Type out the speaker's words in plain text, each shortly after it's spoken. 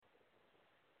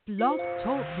Blog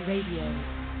Talk Radio.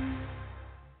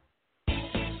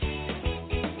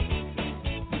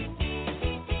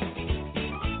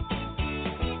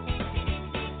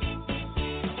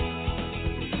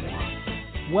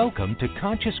 Welcome to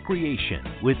Conscious Creation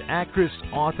with actress,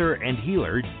 author, and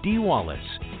healer Dee Wallace.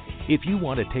 If you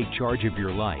want to take charge of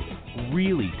your life,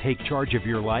 really take charge of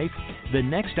your life, the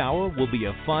next hour will be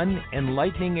a fun,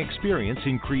 enlightening experience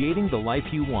in creating the life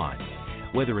you want.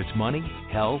 Whether it's money,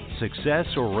 health, success,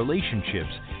 or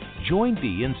relationships, join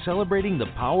Dee in celebrating the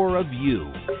power of you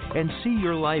and see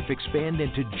your life expand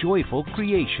into joyful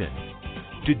creation.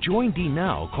 To join Dee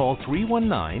now, call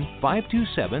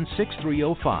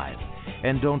 319-527-6305.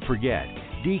 And don't forget,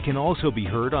 Dee can also be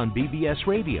heard on BBS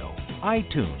Radio,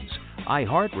 iTunes,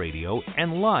 iHeartRadio,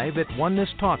 and live at Oneness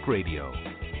Talk Radio.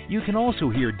 You can also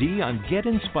hear Dee on Get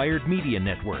Inspired Media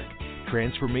Network,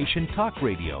 Transformation Talk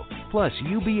Radio, plus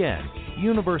UBN,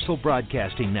 Universal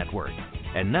Broadcasting Network.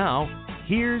 And now,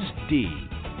 here's Dee.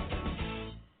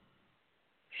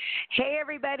 Hey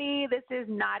everybody, this is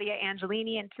Nadia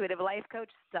Angelini, Intuitive Life Coach,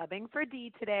 subbing for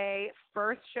Dee today.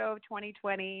 First show of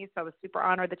 2020, so I was super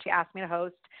honored that she asked me to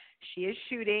host. She is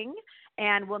shooting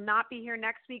and will not be here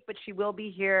next week, but she will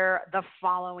be here the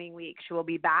following week. She will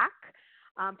be back.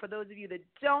 For those of you that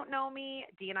don't know me,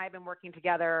 Dee and I have been working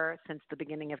together since the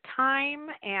beginning of time,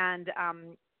 and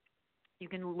you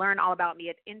can learn all about me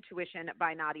at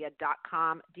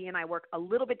intuitionbynadia.com. Dee and I work a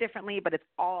little bit differently, but it's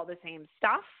all the same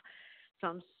stuff. So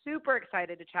I'm super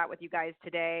excited to chat with you guys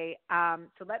today.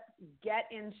 So let's get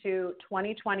into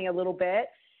 2020 a little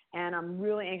bit, and I'm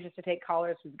really anxious to take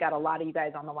callers. We've got a lot of you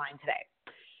guys on the line today.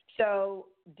 So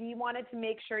Dee wanted to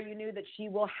make sure you knew that she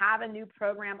will have a new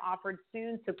program offered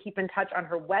soon, so keep in touch on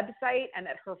her website, and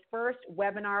that her first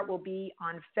webinar will be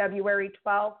on February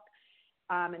 12th.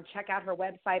 And check out her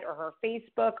website or her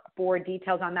Facebook for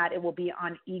details on that. It will be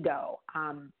on Ego.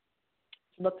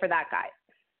 Look for that, guys.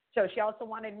 So she also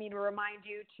wanted me to remind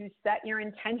you to set your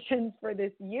intentions for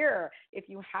this year if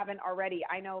you haven't already.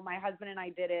 I know my husband and I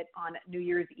did it on New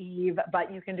Year's Eve,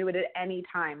 but you can do it at any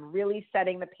time, really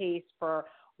setting the pace for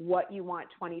what you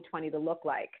want 2020 to look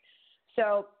like.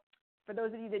 So for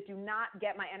those of you that do not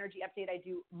get my energy update, I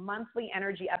do monthly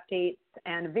energy updates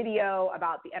and video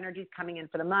about the energies coming in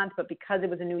for the month. But because it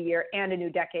was a new year and a new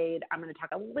decade, I'm going to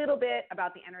talk a little bit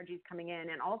about the energies coming in,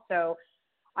 and also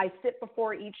I sit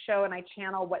before each show and I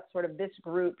channel what sort of this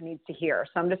group needs to hear.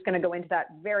 So I'm just going to go into that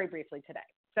very briefly today.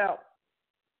 So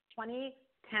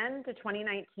 2010 to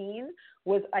 2019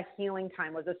 was a healing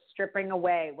time, was a stripping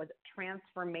away, was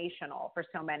transformational for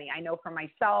so many. I know for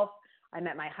myself, I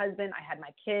met my husband, I had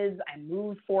my kids, I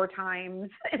moved 4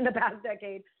 times in the past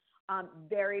decade.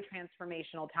 Very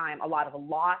transformational time. A lot of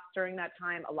loss during that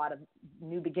time, a lot of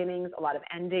new beginnings, a lot of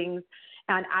endings.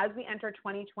 And as we enter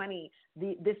 2020,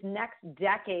 this next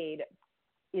decade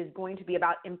is going to be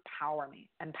about empowerment.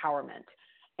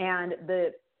 And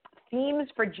the themes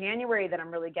for January that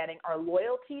I'm really getting are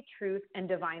loyalty, truth, and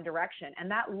divine direction. And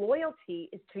that loyalty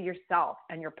is to yourself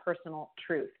and your personal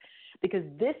truth, because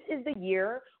this is the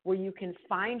year where you can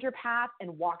find your path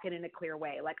and walk it in a clear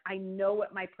way. Like, I know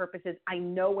what my purpose is. I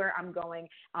know where I'm going.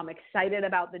 I'm excited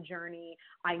about the journey.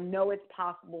 I know it's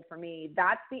possible for me.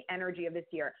 That's the energy of this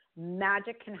year.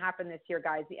 Magic can happen this year,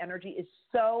 guys. The energy is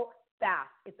so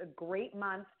fast. It's a great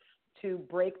month to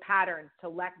break patterns, to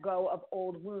let go of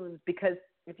old wounds, because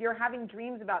if you're having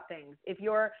dreams about things, if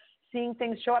you're seeing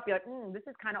things show up, you're like, this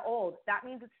is kind of old. That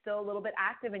means it's still a little bit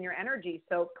active in your energy,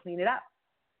 so clean it up,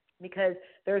 because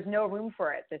there's no room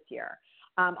for it this year.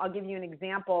 I'll give you an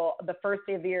example. The first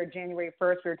day of the year, January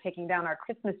 1st, we were taking down our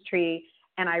Christmas tree,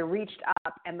 and I reached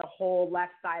up, and the whole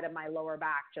left side of my lower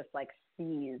back just like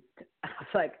seized. I was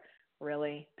like,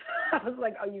 really? I was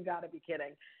like, oh, you got to be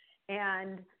kidding.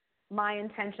 And my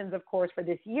intentions, of course, for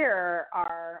this year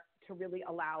are to really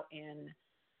allow in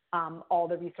all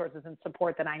the resources and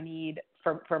support that I need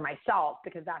for myself,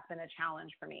 because that's been a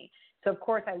challenge for me. So, of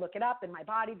course, I look it up in my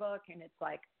body book, and it's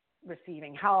like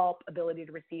receiving help, ability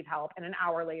to receive help. And an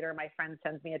hour later, my friend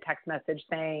sends me a text message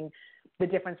saying the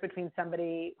difference between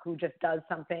somebody who just does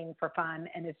something for fun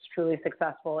and is truly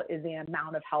successful is the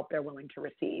amount of help they're willing to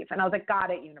receive. And I was like, got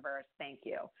it, universe. Thank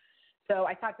you. So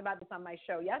I talked about this on my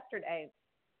show yesterday.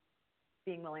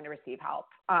 Being willing to receive help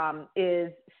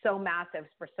is so massive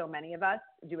for so many of us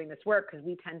doing this work, because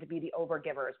we tend to be the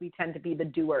overgivers. We tend to be the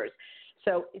doers.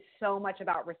 So it's so much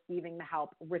about receiving the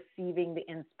help, receiving the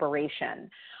inspiration.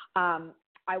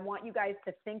 I want you guys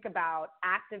to think about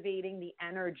activating the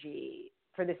energy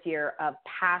for this year of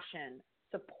passion,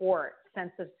 support,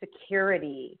 sense of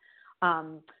security,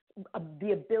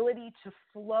 the ability to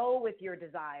flow with your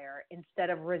desire instead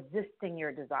of resisting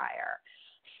your desire.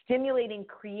 stimulating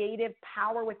creative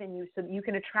power within you so that you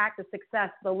can attract the success,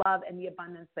 the love, and the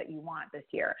abundance that you want this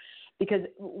year. Because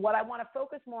what I want to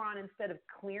focus more on instead of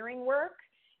clearing work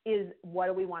is what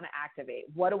do we want to activate?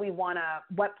 What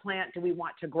plant do we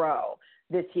want to grow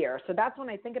this year? So that's when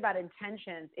I think about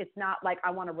intentions. It's not like I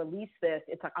want to release this.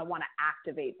 It's like I want to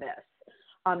activate this.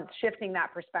 Shifting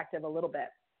that perspective a little bit.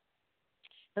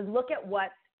 Because look at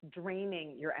what's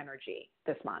draining your energy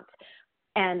this month.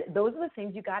 And those are the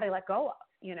things you got to let go of.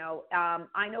 You know,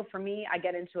 I know for me, I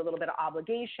get into a little bit of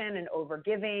obligation and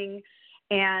overgiving,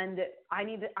 and I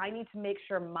need to make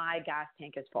sure my gas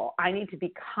tank is full. I need to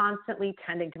be constantly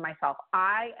tending to myself.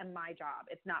 I am my job.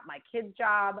 It's not my kid's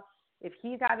job. If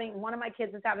one of my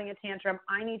kids is having a tantrum,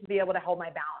 I need to be able to hold my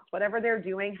balance. Whatever they're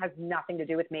doing has nothing to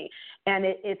do with me. And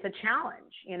it's a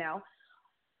challenge, you know.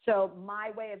 So my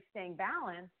way of staying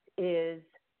balanced is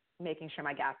making sure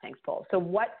my gas tank's full. So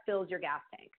what fills your gas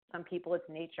tank? Some people it's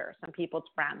nature. Some people it's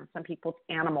friends. Some people it's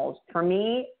animals. For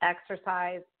me,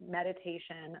 exercise,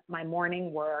 meditation, my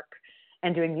morning work,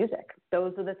 and doing music.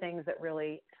 Those are the things that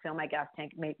really fill my gas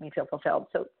tank, make me feel fulfilled.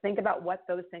 So think about what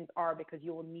those things are, because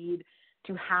you will need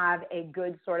to have a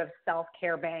good sort of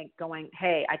self-care bank going,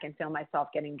 hey, I can feel myself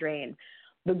getting drained.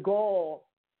 The goal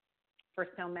for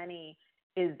so many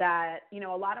is that, you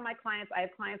know, a lot of my clients, I have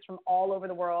clients from all over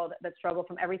the world that struggle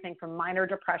from everything from minor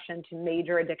depression to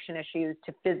major addiction issues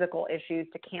to physical issues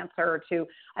to cancer to,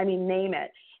 name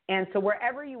it. And so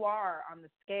wherever you are on the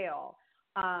scale,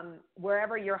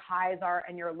 wherever your highs are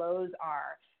and your lows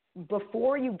are,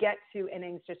 before you get to an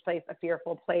anxious place, a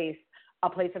fearful place, a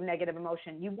place of negative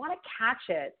emotion, you want to catch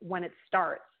it when it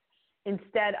starts,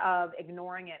 instead of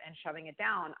ignoring it and shoving it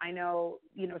down. I know,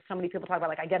 so many people talk about,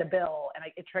 like, I get a bill and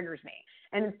it triggers me.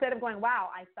 And instead of going, wow,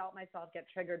 I felt myself get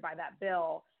triggered by that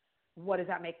bill, what does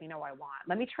that make me know I want?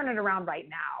 Let me turn it around right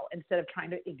now instead of trying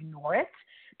to ignore it,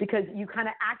 because you kind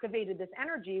of activated this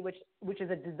energy, which is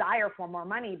a desire for more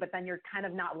money, but then you're kind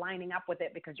of not lining up with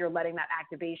it because you're letting that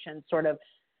activation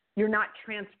you're not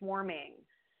transforming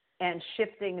and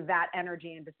shifting that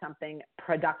energy into something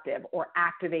productive or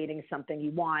activating something you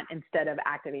want instead of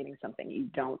activating something you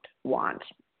don't want.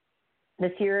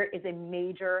 This year is a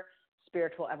major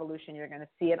spiritual evolution. You're going to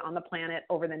see it on the planet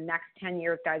over the next 10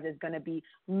 years, guys. There's going to be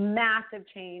massive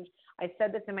change. I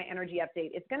said this in my energy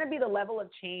update. It's going to be the level of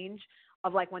change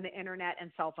of like when the internet and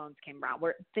cell phones came around,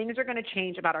 where things are going to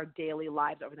change about our daily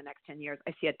lives over the next 10 years.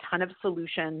 I see a ton of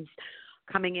solutions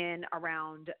coming in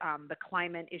around the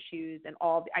climate issues and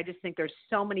all. I just think there's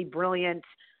so many brilliant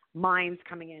minds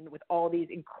coming in with all these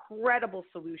incredible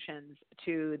solutions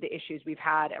to the issues we've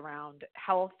had around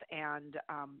health and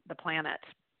the planet.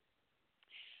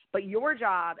 But your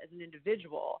job as an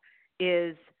individual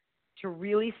is to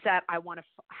really set, I want to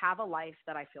have a life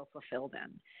that I feel fulfilled in.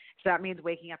 So that means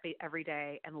waking up every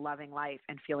day and loving life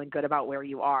and feeling good about where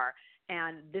you are.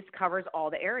 And this covers all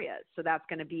the areas. So that's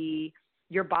going to be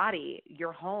your body,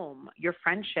 your home, your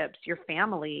friendships, your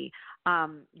family,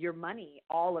 your money,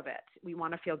 all of it. We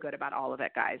want to feel good about all of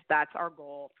it, guys. That's our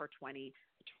goal for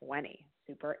 2020.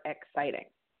 Super exciting.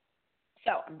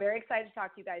 So I'm very excited to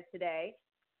talk to you guys today.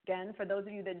 Again, for those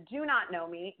of you that do not know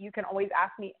me, you can always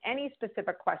ask me any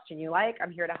specific question you like.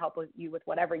 I'm here to help you with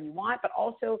whatever you want, but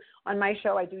also on my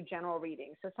show, I do general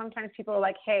readings. So sometimes people are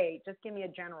like, hey, just give me a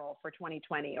general for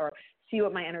 2020 or see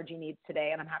what my energy needs today,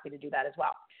 and I'm happy to do that as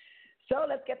well. So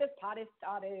let's get this party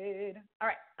started. All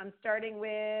right, I'm starting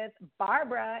with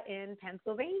Barbara in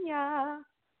Pennsylvania.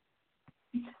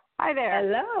 Hi there.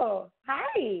 Hello.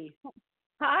 Hi.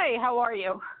 Hi, how are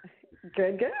you?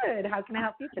 Good, good. How can I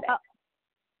help you today?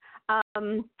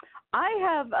 I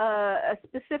have a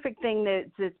specific thing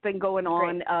that's been going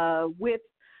on with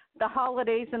the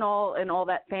holidays and all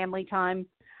that family time.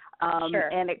 Sure.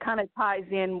 And it kind of ties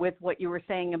in with what you were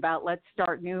saying about let's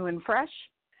start new and fresh.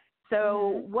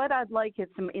 So what I'd like is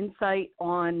some insight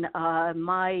on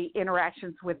my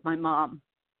interactions with my mom.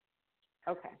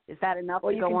 Okay. Is that enough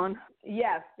to go on?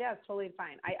 Yes, totally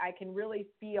fine. I can really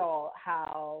feel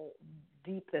how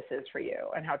deep this is for you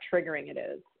and how triggering it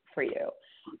is for you.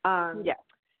 Yeah.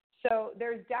 So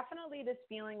there's definitely this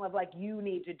feeling of like you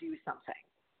need to do something.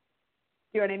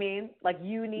 You know what I mean? Like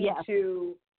you need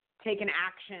to take an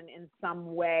action in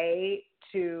some way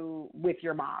with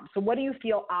your mom. So what do you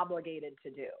feel obligated to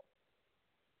do?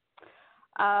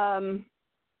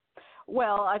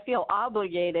 Well, I feel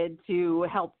obligated to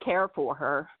help care for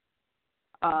her.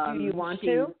 Do you want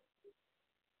to?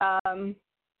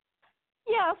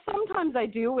 Yeah, sometimes I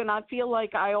do, and I feel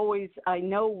like I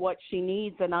know what she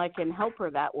needs and I can help her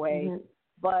that way. Mm-hmm.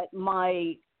 But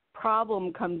my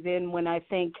problem comes in when I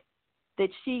think that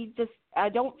I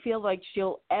don't feel like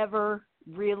she'll ever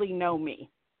really know me.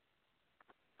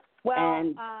 Well,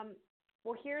 And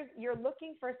you're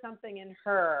looking for something in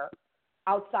her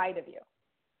outside of you.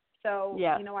 So,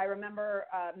 yeah. I remember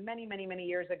many, many, many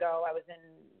years ago, I was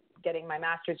getting my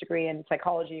master's degree in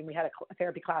psychology, and we had a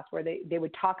therapy class where they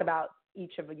would talk about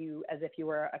each of you as if you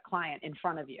were a client in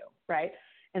front of you, right?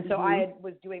 And so I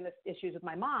was doing this issues with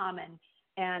my mom,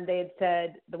 and they had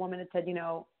said, the woman had said,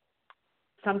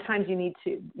 sometimes you need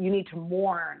to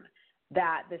mourn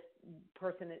that this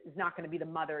person is not going to be the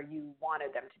mother you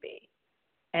wanted them to be,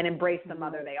 and embrace the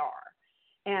mother they are.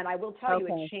 And I will tell you,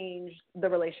 it changed the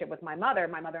relationship with my mother.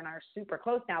 My mother and I are super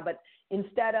close now, but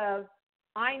instead of,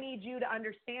 I need you to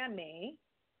understand me,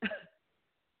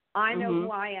 I know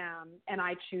who I am, and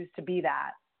I choose to be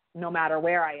that no matter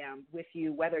where I am with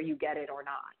you, whether you get it or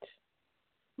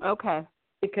not. Okay.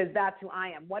 Because that's who I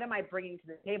am. What am I bringing to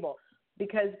the table?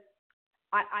 Because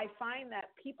I find that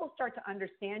people start to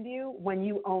understand you when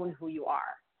you own who you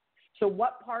are. So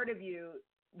what part of you,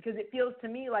 because it feels to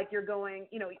me like you're going,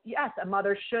 yes, a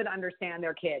mother should understand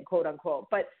their kid, quote unquote,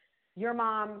 but your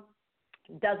mom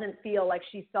doesn't feel like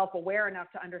she's self-aware enough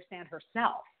to understand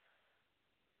herself.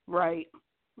 Right.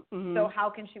 So how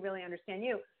can she really understand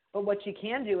you? But what she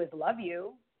can do is love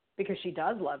you, because she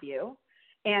does love you.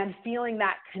 And feeling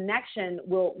that connection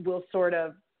will sort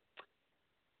of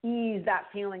ease that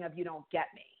feeling of you don't get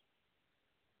me.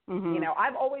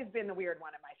 I've always been the weird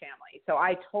one in my family, so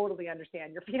I totally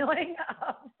understand your feeling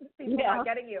of people not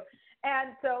getting you.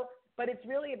 And so, but it's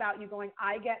really about you going,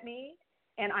 I get me,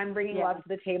 and I'm bringing love to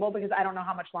the table, because I don't know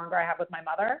how much longer I have with my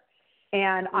mother,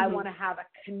 and I want to have a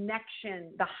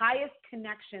connection, the highest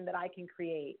connection that I can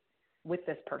create with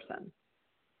this person.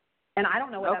 And I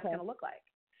don't know what that's going to look like.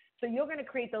 So you're going to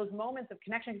create those moments of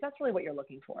connection, because that's really what you're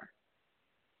looking for.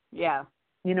 Yeah.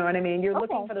 You know what I mean? You're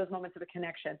looking for those moments of a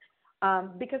connection.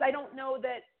 Because I don't know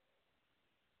that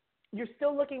you're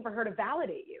still looking for her to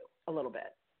validate you a little bit.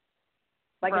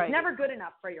 Like, it's never good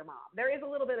enough for your mom. There is a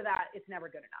little bit of that. It's never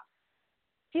good enough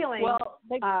feeling. Well,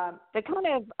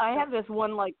 I have this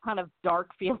one kind of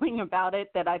dark feeling about it,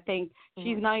 that I think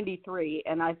she's 93,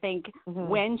 and I think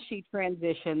when she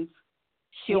transitions,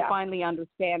 she'll finally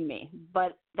understand me.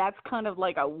 But that's kind of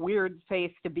like a weird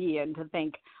space to be in, to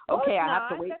think, I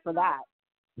have to wait for that.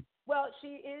 Well, she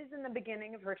is in the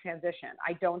beginning of her transition.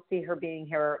 I don't see her being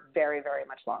here very, very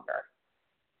much longer.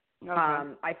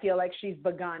 Okay. I feel like she's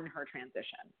begun her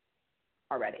transition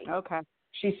already. Okay.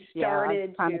 She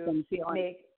started to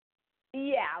make.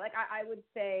 Like I would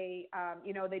say,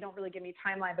 they don't really give me a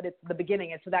timeline, but it's the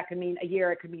beginning. And so that could mean a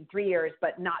year, it could mean 3 years,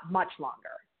 but not much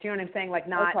longer. Do you know what I'm saying? Like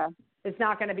it's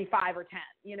not going to be 5 or 10.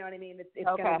 You know what I mean? It's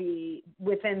going to be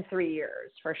within 3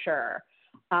 years for sure.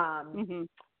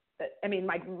 I mean,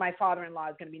 my father-in-law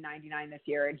is going to be 99 this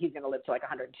year, and he's going to live to like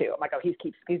 102. I'm like, he's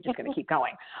just going to keep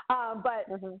going. But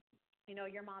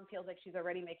your mom feels like she's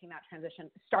already making that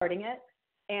transition, starting it.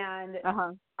 And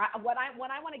what I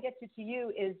want to get to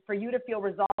you is for you to feel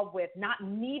resolved with not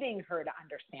needing her to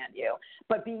understand you,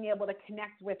 but being able to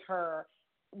connect with her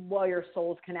while your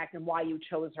souls connect, and why you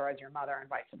chose her as your mother, and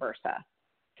vice versa.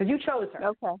 Because you chose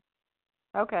her.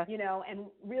 Okay. And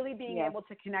really being able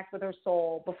to connect with her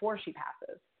soul before she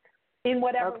passes. In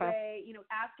whatever way,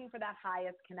 asking for that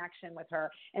highest connection with her.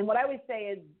 And what I always say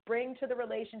is, bring to the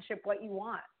relationship what you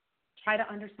want. Try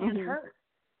to understand her.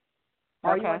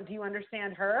 Do you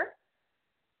understand her?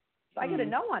 So I get a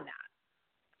no on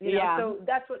that. So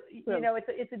that's what,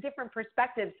 it's a different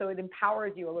perspective. So it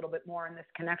empowers you a little bit more in this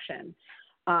connection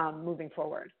moving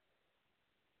forward.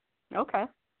 Okay.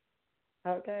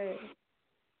 All right.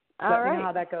 Let me know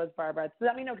how that goes, Barbara. So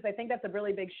let me know, because I think that's a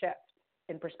really big shift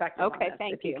in perspective. Okay,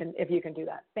 on this, if you can do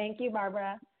that. Thank you,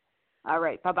 Barbara. All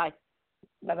right. Bye-bye.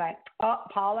 Bye-bye. Oh,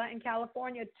 Paula in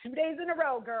California, 2 days in a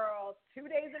row, girls. 2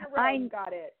 days in a row, you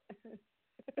got it.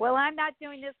 Well, I'm not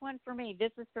doing this one for me.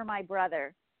 This is for my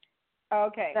brother.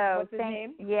 Okay. So what's his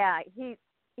name? Yeah, he's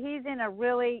in a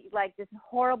really, this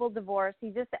horrible divorce.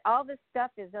 All this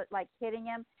stuff is hitting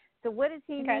him. So what does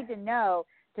he need to know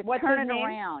to turn it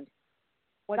around?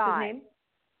 What's his name?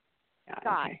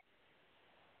 Scott. Okay.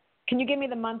 Can you give me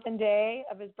the month and day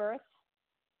of his birth?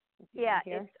 Yeah,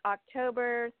 it's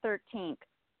October 13th.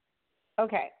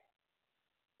 Okay.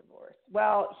 Divorce.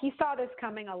 Well, he saw this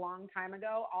coming a long time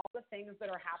ago. All the things that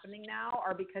are happening now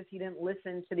are because he didn't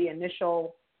listen to the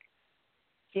initial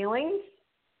feelings,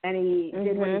 and he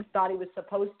did what he thought he was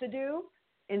supposed to do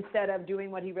instead of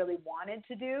doing what he really wanted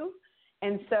to do.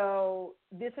 And so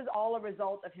this is all a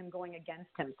result of him going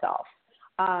against himself.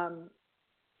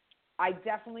 I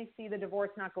definitely see the divorce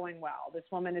not going well. This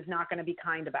woman is not going to be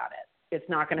kind about it. It's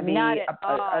not going to be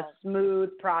a smooth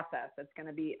process. It's going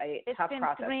to be a tough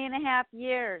process. It's been 3.5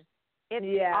 years. It's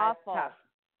awful. It's tough.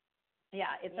 Yeah,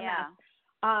 it's a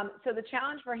mess. So the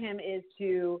challenge for him is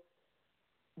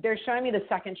they're showing me the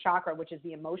second chakra, which is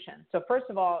the emotion. So first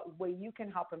of all, where you can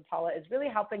help him, Paula, is really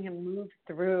helping him move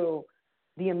through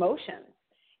the emotions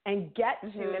and get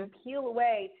to and peel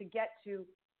away to get to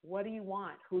what do you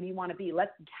want? Who do you want to be?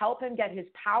 Let's help him get his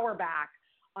power back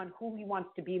on who he wants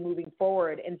to be moving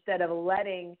forward instead of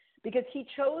because he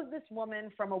chose this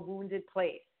woman from a wounded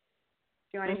place.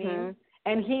 Do you know what I mean?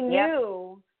 And he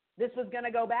knew this was going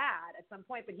to go bad at some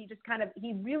point, but he just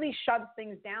he really shoves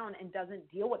things down and doesn't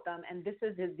deal with them. And this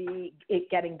is it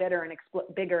getting bigger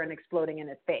and exploding in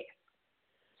his face.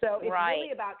 So it's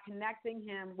really about connecting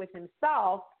him with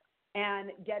himself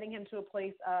and getting him to a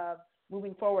place of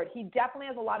moving forward. He definitely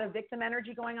has a lot of victim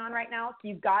energy going on right now. So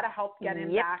you've got to help get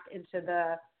him back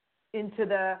into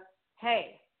the,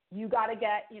 hey, you got to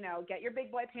get your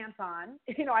big boy pants on.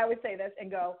 I always say this and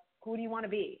go, who do you want to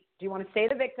be? Do you want to stay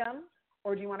the victim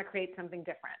or do you want to create something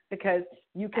different? Because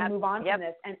you can move on from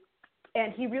this.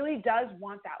 And he really does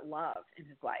want that love in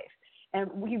his life. And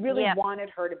he really wanted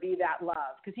her to be that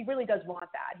love because he really does want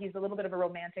that. He's a little bit of a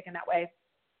romantic in that way.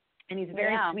 And he's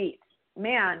very sweet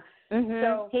man.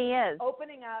 So he is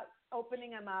opening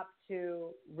him up to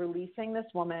releasing this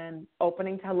woman,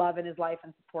 opening to love in his life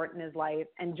and support in his life,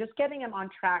 and just getting him on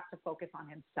track to focus on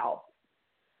himself.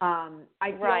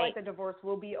 I feel like the divorce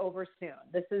will be over soon.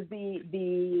 This is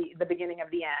the beginning of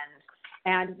the end,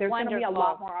 and there's going to be a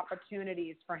lot more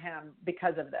opportunities for him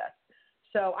because of this.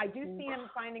 So I do see him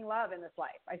finding love in this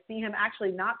life. I see him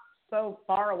actually not so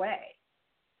far away.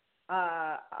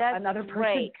 Another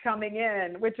person coming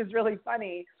in, which is really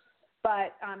funny,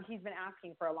 but he's been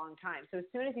asking for a long time. So as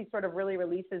soon as he sort of really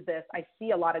releases this, I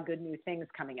see a lot of good new things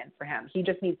coming in for him. He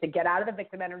just needs to get out of the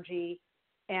victim energy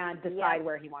and decide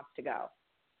where he wants to go.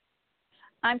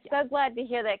 I'm so glad to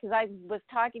hear that because I was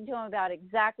talking to him about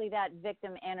exactly that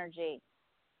victim energy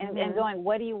and going,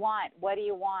 what do you want? What do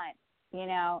you want?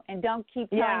 And don't keep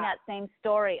telling that same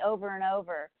story over and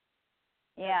over.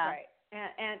 Yeah.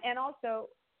 That's right. And also,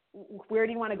 where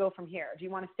do you want to go from here? Do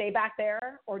you want to stay back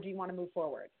there or do you want to move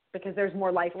forward? Because there's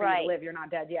more life for you to live. You're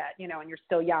not dead yet, and you're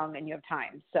still young and you have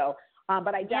time. So,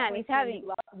 but I definitely see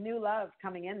new love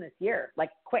coming in this year,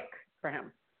 like quick for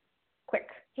him. Quick.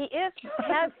 He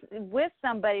has with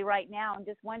somebody right now. I'm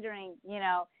just wondering,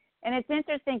 and it's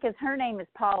interesting because her name is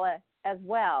Paula as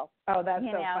well. Oh, that's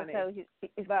so funny. So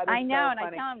I know, and I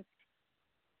tell him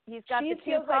he's got the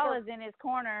two Paulas in his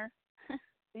corner.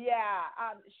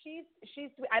 She's.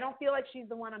 I don't feel like she's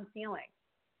the one I'm feeling.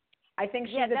 I think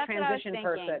she's a transition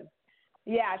person.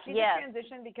 Yeah, she's a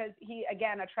transition because he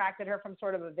again attracted her from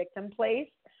sort of a victim place.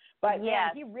 But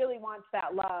he really wants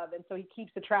that love, and so he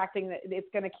keeps attracting that. It's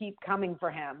going to keep coming for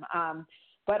him.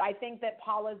 But I think that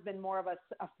Paula's been more of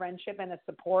a friendship and a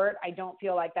support. I don't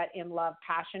feel like that in love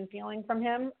passion feeling from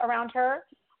him around her.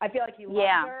 I feel like he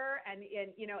loves her and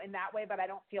in that way, but I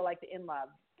don't feel like the in love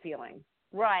feeling.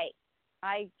 Right.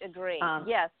 I agree.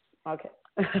 Yes. Okay.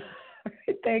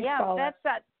 Thanks, Paula. That's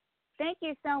that. Thank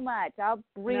you so much. I'll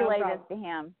relay this to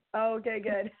him. Okay,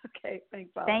 good. Okay,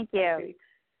 thanks, Paula. Thank you.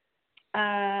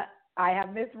 I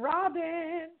have Miss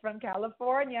Robin from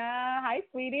California. Hi,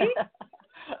 sweetie.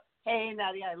 Hey,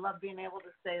 Nadia. I love being able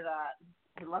to say that.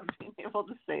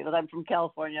 I'm from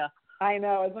California. I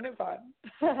know. Isn't it fun?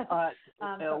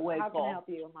 Way how cool. can I help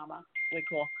you, Mama? Way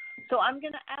cool. So I'm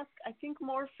going to ask, I think,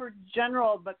 more for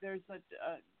general, but there's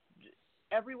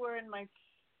everywhere in my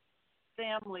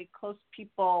family, close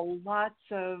people, lots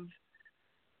of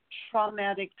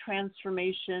traumatic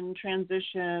transformation,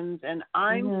 transitions, and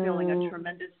I'm feeling a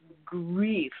tremendous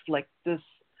grief, like this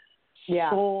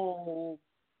soul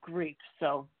grief.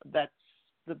 So that's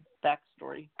the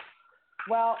backstory.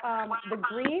 Well, the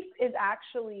grief is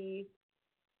actually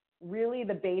really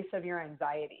the base of your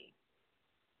anxiety.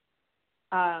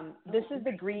 This is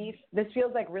the grief. This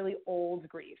feels like really old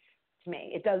grief to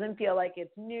me. It doesn't feel like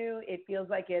it's new. It feels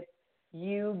like it's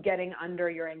you getting under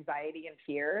your anxiety and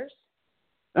fears.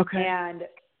 Okay. And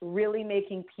really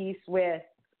making peace with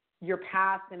your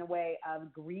past in a way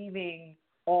of grieving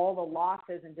all the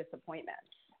losses and disappointments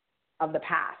of the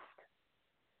past.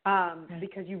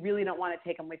 Because you really don't want to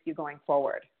take them with you going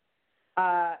forward.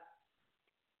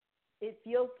 It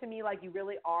feels to me like you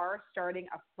really are starting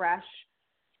a fresh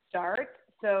start.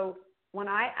 So when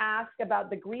I ask about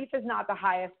the grief is not the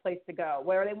highest place to go.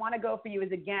 Where they want to go for you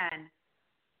is, again,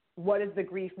 what does the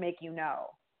grief make you know?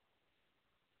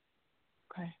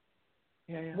 Okay.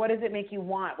 Yeah. What does it make you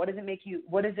want? What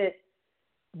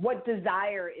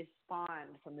desire is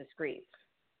spawned from this grief?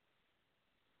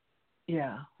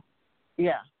 Yeah.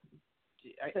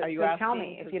 Are you asking? Tell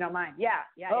me if you don't mind. Yeah.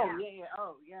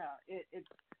 Oh, yeah.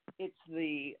 It's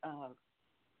the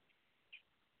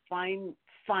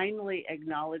finally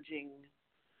acknowledging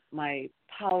my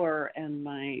power and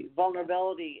my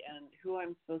vulnerability and who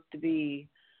I'm supposed to be,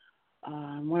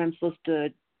 what I'm supposed to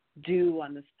do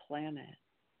on this planet.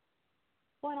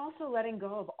 Well, and also letting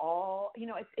go of all,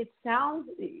 it sounds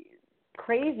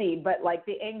crazy, but like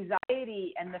the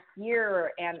anxiety and the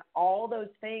fear and all those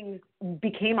things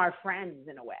became our friends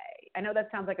in a way. I know that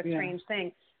sounds like a strange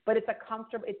thing, but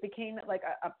it became like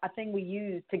a thing we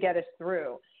use to get us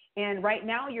through. And right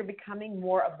now you're becoming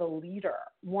more of the leader,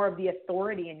 more of the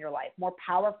authority in your life, more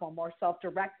powerful, more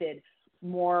self-directed,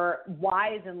 more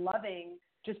wise and loving,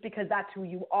 just because that's who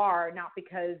you are, not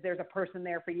because there's a person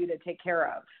there for you to take care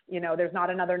of. There's not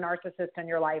another narcissist in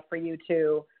your life for you to,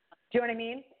 do you know what I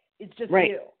mean? It's just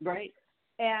you. Right.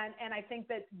 And I think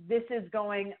that this is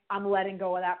I'm letting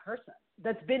go of that person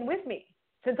that's been with me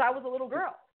since I was a little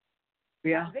girl.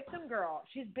 Yeah. That victim girl.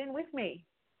 She's been with me.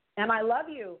 And I love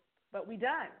you, but we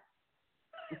done.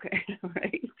 Okay.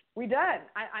 Right. We done.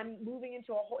 I'm moving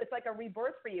into it's like a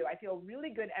rebirth for you. I feel really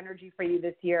good energy for you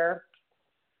this year.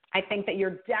 I think that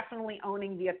you're definitely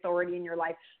owning the authority in your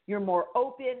life. You're more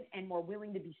open and more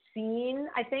willing to be seen,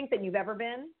 I think, than you've ever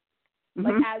been,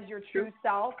 like as your true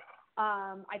self.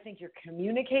 I think you're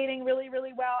communicating really,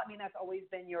 really well. I mean, that's always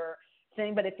been your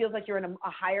thing, but it feels like you're in a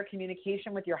higher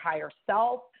communication with your higher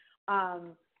self.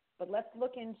 But let's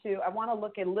I want to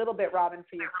look a little bit, Robin,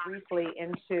 for you briefly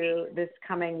into this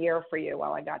coming year for you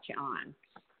while I got you on.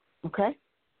 Okay.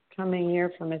 Coming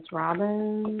year for Miss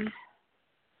Robin.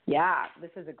 Yeah,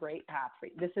 this is a great path for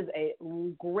you. This is a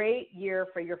great year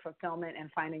for your fulfillment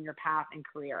and finding your path in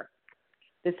career.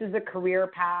 This is a career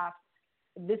path.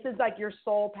 This is like your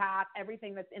soul path,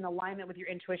 everything that's in alignment with your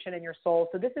intuition and your soul.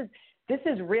 So this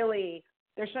is really,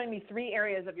 they're showing me 3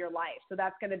 areas of your life. So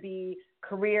that's going to be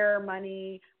career,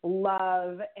 money,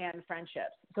 love, and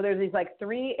friendships. So there's these like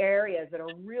 3 areas that are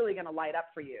really going to light up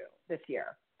for you this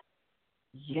year.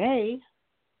 Yay.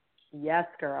 Yes,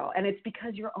 girl. And it's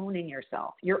because you're owning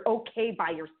yourself. You're okay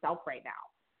by yourself right now.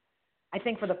 I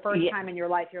think for the first time in your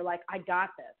life, you're like, I got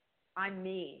this. I'm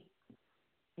me.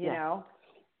 You know?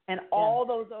 And all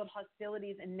those old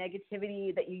hostilities and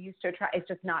negativity that you used to attract, it's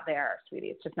just not there, sweetie.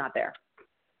 It's just not there.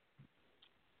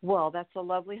 Well, that's a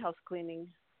lovely house cleaning.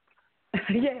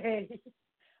 Yay. I'm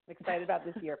excited about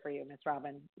this year for you, Miss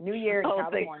Robin. New year in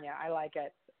California. I like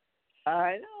it.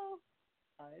 I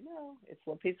know. It's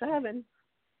a piece of heaven.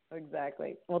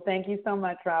 Exactly. Well, thank you so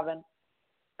much, Robin.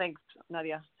 Thanks,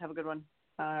 Nadia. Have a good one.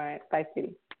 All right. Bye,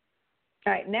 sweetie.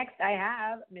 All right. Next, I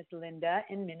have Miss Linda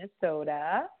in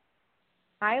Minnesota.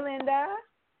 Hi, Linda.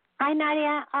 Hi,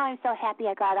 Nadia. Oh, I'm so happy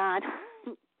I got on.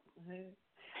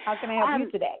 How can I help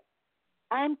you today?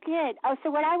 I'm good. Oh, so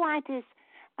what I want is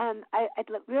I'd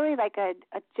really like a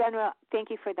general, thank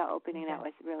you for the opening. That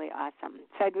was really awesome.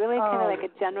 So I'd really kind of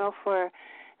like a general for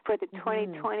the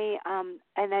 2020,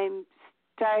 and I'm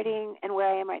starting, and where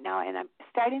I am right now, and I'm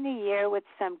starting the year with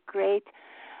some great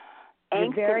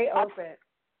angst very open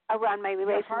around my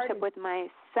relationship with my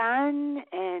son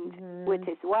and with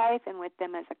his wife and with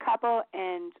them as a couple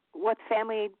and with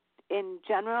family in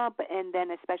general, and then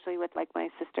especially with like my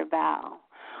sister Val.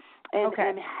 And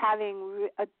I'm having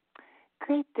a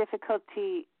great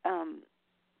difficulty,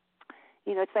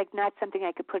 it's like not something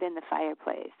I could put in the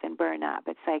fireplace and burn up.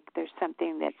 It's like there's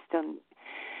something that's still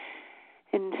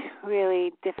in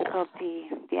really difficulty.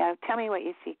 Yeah, tell me what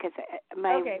you see, because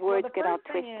my words get all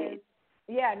twisted.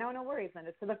 No worries,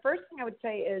 Linda. So the first thing I would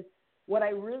say is what I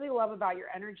really love about your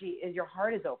energy is your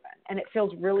heart is open, and it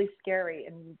feels really scary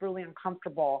and really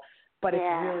uncomfortable, but it's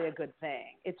really a good thing.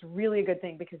 It's really a good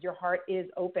thing because your heart is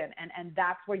open, and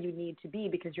that's where you need to be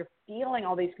because you're feeling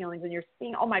all these feelings and you're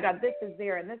seeing, oh my God, this is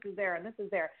there and this is there and this is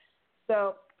there.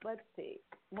 So let's see.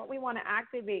 What we want to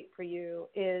activate for you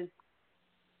is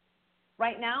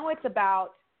right now it's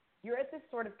about you're at this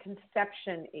sort of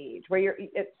conception age where you're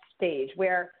at stage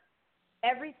where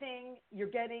everything you're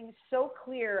getting so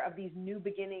clear of these new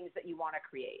beginnings that you want to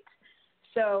create.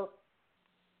 So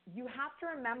you have to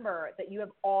remember that you have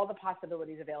all the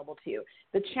possibilities available to you.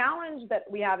 The challenge that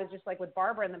we have is just like with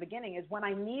Barbara in the beginning is when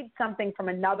I need something from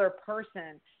another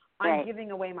person, I'm giving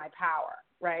away my power,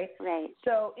 right? Right.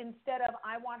 So instead of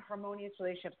I want harmonious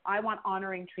relationships, I want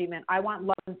honoring treatment, I want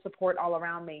love and support all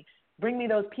around me, bring me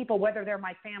those people, whether they're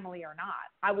my family or not.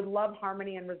 I would love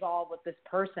harmony and resolve with this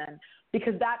person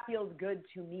because that feels good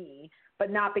to me,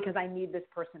 but not because I need this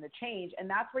person to change. And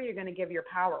that's where you're going to give your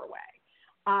power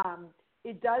away.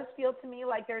 It does feel to me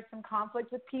like there's some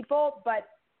conflict with people, but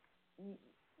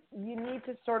you need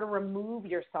to sort of remove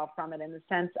yourself from it in the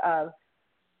sense of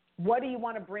what do you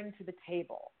want to bring to the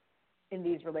table in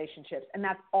these relationships? And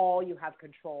that's all you have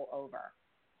control over.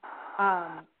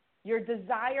 your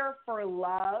desire for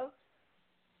love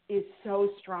is so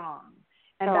strong.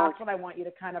 And that's what I want you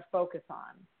to kind of focus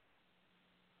on.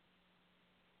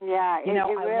 Yeah, you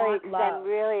know, it really, I want love.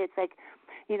 It's like,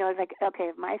 you know, it's like, okay,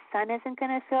 if my son isn't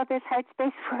going to fill this heart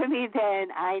space for me,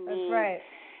 then I need, that's right.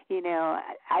 You know,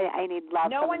 I need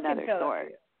love no from another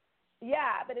source.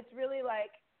 Yeah, but it's really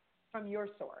like from your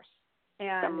source.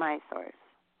 And from my source.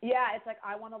 Yeah, it's like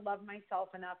I want to love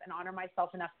myself enough and honor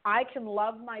myself enough. I can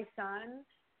love my son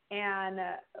and,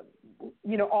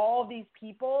 you know, all of these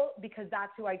people because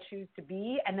that's who I choose to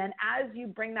be. And then as you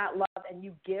bring that love and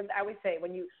you give, I always say,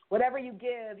 whatever you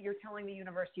give, you're telling the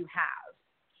universe you have.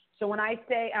 So when I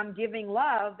say I'm giving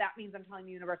love, that means I'm telling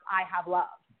the universe I have love.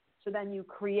 So then you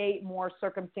create more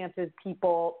circumstances,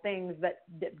 people, things that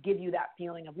give you that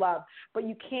feeling of love. But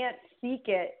you can't seek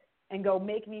it and go,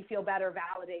 make me feel better,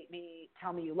 validate me,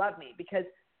 tell me you love me, because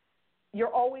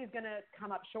you're always going to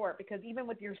come up short. Because even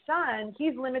with your son,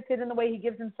 he's limited in the way he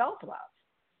gives himself love.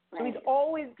 Right.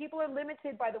 So people are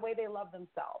limited by the way they love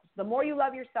themselves. The more you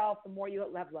love yourself, the more you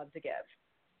have love to give.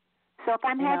 So if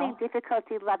I'm having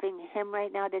difficulty loving him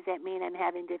right now, does that mean I'm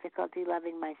having difficulty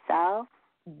loving myself?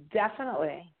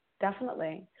 Definitely.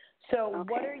 So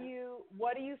okay.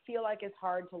 what do you feel like is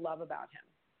hard to love about him?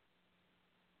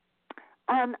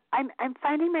 I'm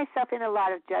finding myself in a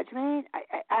lot of judgment.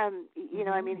 You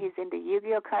know, I mean, he's into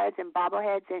Yu-Gi-Oh cards and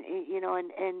bobbleheads, and you know,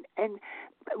 and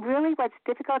really, what's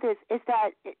difficult is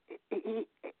that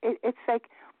it's like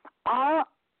all,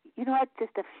 you know what,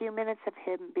 just a few minutes of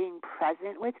him being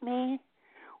present with me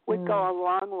would go a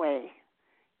long way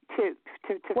to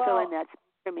filling that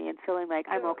for me and feeling like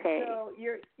I'm okay. So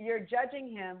you're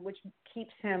judging him, which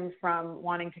keeps him from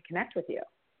wanting to connect with you.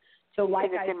 So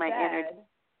like I said.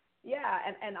 Yeah,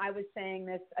 and I was saying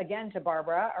this again to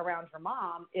Barbara around her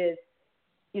mom is,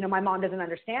 you know, my mom doesn't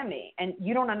understand me, and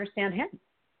you don't understand him.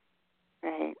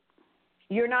 Right.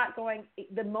 You're not going,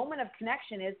 the moment of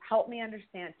connection is help me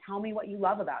understand. Tell me what you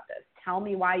love about this. Tell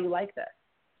me why you like this.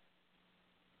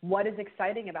 What is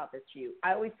exciting about this to you?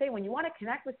 I always say when you want to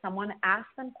connect with someone,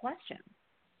 ask them questions.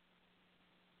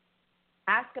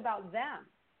 Ask about them,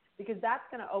 because that's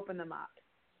going to open them up,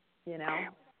 you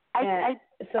know.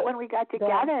 So when we got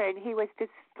together and he was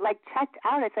just like checked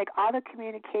out, it's like all the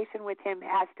communication with him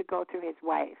has to go through his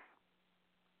wife.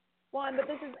 Well,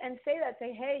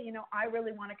 say, hey, you know, I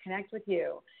really want to connect with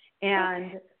you.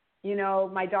 And, you know,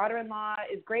 my daughter-in-law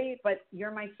is great, but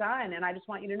you're my son. And I just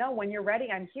want you to know when you're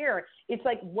ready, I'm here. It's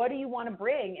like, what do you want to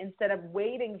bring instead of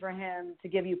waiting for him to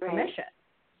give you permission?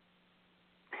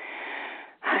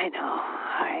 I know.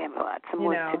 I have some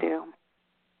work to do.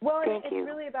 Well, it's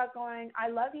really about going, I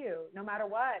love you no matter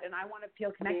what, and I want to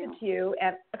feel connected to you,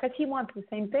 and because he wants the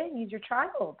same thing. He's your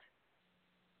child.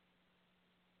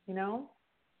 You know?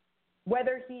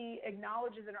 Whether he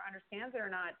acknowledges it or understands it or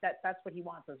not, that's what he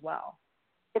wants as well.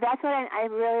 That's what I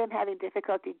really am having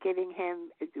difficulty giving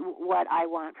him what I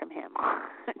want from him.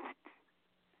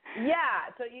 Yeah,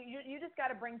 so you just got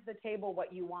to bring to the table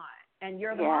what you want, and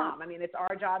you're the mom. I mean, it's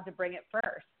our job to bring it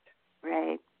first.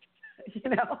 Right.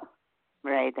 You know?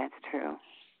 Right, that's true.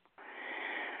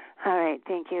 All right,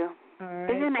 thank you. All right,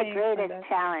 this is my greatest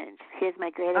challenge. He's my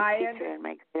greatest teacher and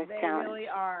my greatest challenge. They really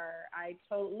are.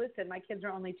 Listen, my kids are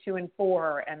only 2 and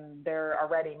 4, and they're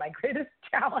already my greatest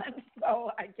challenge,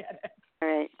 so I get it. All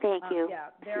right, thank you. Yeah,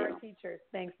 they're our teachers.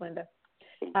 Thanks, Linda.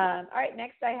 All right,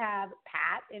 next I have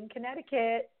Pat in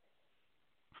Connecticut.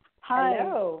 Hi.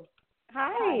 Hello.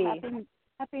 Hi.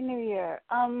 Happy New Year.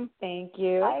 Thank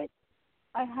you.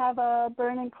 I have a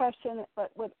burning question,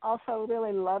 but would also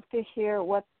really love to hear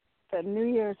what the New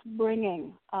Year's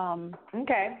bringing.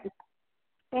 Okay.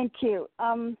 Thank you.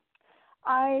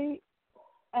 I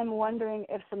am wondering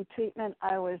if some treatment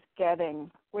I was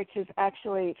getting, which is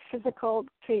actually physical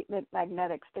treatment,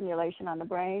 magnetic stimulation on the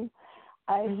brain,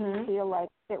 I feel like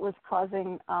it was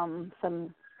causing some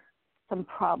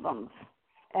problems.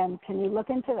 And can you look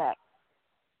into that?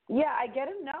 Yeah, I get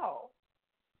a no.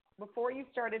 Before you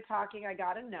started talking, I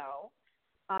got a no.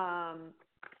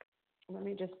 Let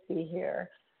me just see here.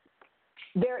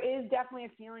 There is definitely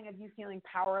a feeling of you feeling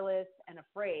powerless and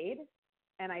afraid,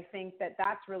 and I think that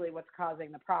that's really what's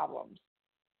causing the problems.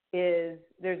 Is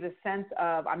there's a sense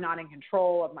of I'm not in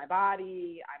control of my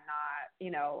body, I'm not,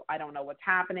 you know, I don't know what's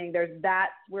happening.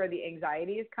 That's where the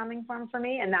anxiety is coming from for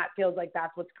me, and that feels like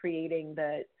that's what's creating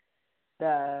the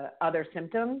other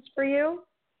symptoms for you.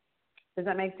 Does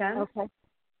that make sense? Okay.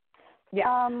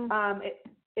 Yeah.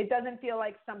 It doesn't feel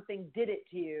like something did it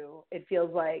to you. It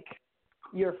feels like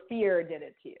your fear did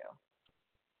it to you.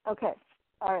 Okay.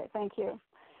 All right. Thank you.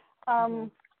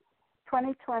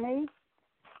 2020.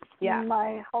 Yeah.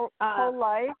 My whole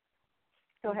life.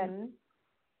 Go ahead.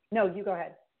 No, you go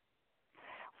ahead.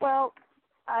 Well,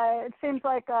 it seems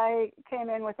like I came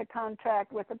in with a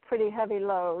contract with a pretty heavy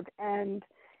load, and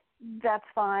that's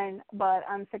fine, but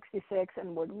I'm 66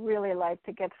 and would really like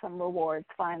to get some rewards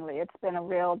finally. It's been a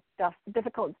real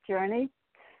difficult journey,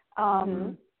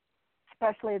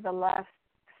 especially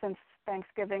since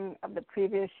Thanksgiving of the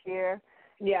previous year.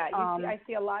 Yeah, I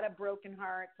see a lot of broken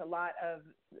hearts, a lot of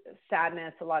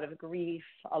sadness, a lot of grief,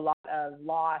 a lot of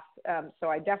loss. So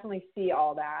I definitely see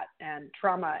all that and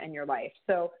trauma in your life.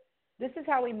 So this is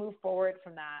how we move forward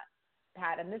from that,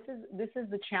 Pat. And this is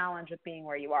the challenge with being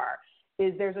where you are,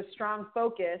 is there's a strong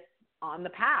focus on the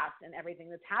past and everything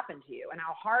that's happened to you and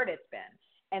how hard it's been.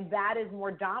 And that is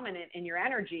more dominant in your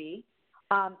energy.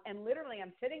 And literally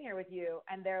I'm sitting here with you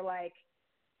and they're like,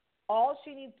 all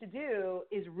she needs to do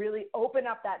is really open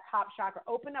up that top chakra,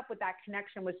 open up with that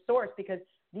connection with source, because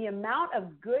the amount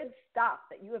of good stuff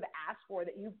that you have asked for,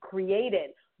 that you've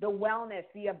created, the wellness,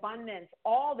 the abundance,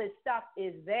 all this stuff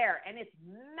is there. And it's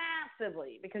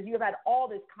massively because you have had all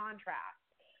this contrast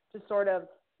to sort of,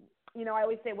 you know, I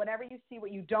always say, whenever you see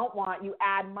what you don't want, you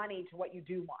add money to what you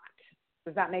do want.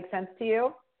 Does that make sense to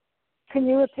you? Can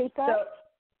you repeat that?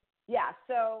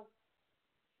 So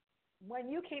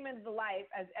when you came into the life,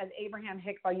 as Abraham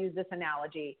Hicks, I'll use this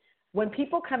analogy, when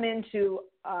people come into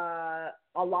a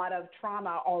lot of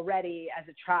trauma already as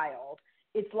a child,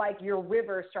 it's like your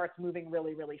river starts moving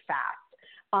really, really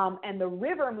fast. And the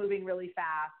river moving really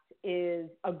fast is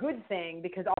a good thing,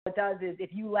 because all it does is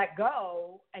if you let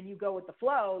go and you go with the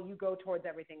flow, you go towards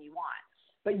everything you want.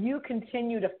 But you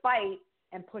continue to fight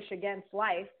and push against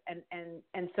life,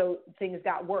 and so things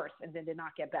got worse and then did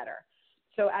not get better.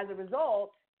 So as a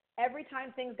result, every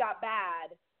time things got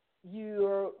bad,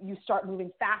 you start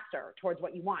moving faster towards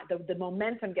what you want. The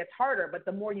momentum gets harder, but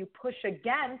the more you push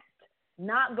against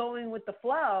not going with the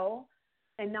flow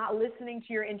and not listening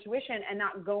to your intuition and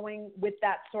not going with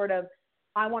that sort of,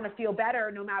 I want to feel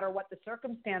better no matter what the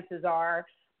circumstances are,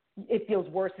 it feels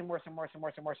worse and worse and worse and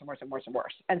worse and worse and worse and worse and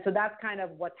worse. And so that's kind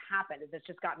of what's happened, is it's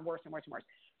just gotten worse and worse and worse.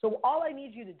 So all I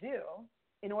need you to do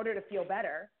in order to feel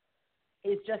better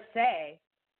is just say,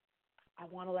 I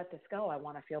want to let this go. I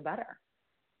want to feel better.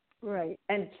 Right.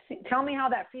 And tell me how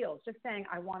that feels. Just saying,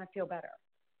 I want to feel better.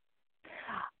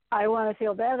 I want to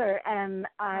feel better. And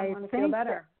I want to think feel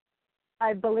better.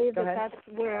 I believe that's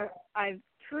where I've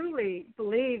truly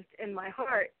believed in my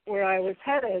heart where I was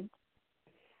headed.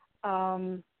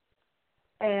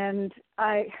 And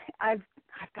I've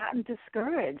gotten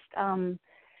discouraged. The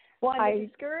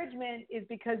discouragement is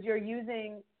because you're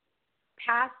using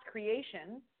past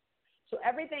creation. So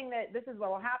everything this is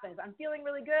what will happen is I'm feeling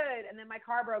really good, and then my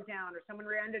car broke down, or someone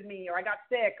rear-ended me, or I got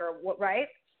sick, or what, right?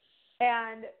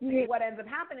 And what ends up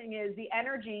happening is the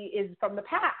energy is from the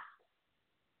past.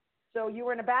 So you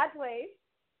were in a bad place,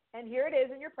 and here it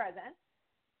is in your present.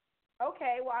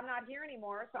 Okay, well, I'm not here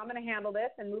anymore, so I'm going to handle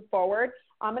this and move forward.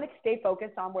 I'm going to stay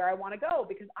focused on where I want to go,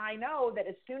 because I know that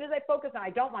as soon as I focus on, I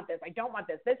don't want this,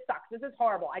 this sucks, this is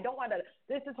horrible, I don't want to,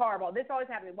 this is horrible, this always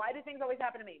happens, why do things always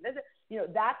happen to me?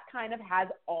 That kind of has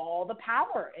all the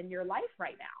power in your life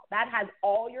right now. That has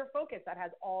all your focus, that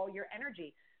has all your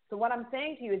energy. So what I'm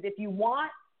saying to you is, if you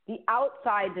want the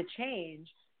outside to change,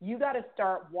 you got to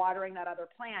start watering that other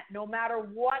plant, no matter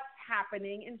what's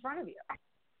happening in front of you.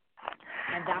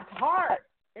 And that's hard.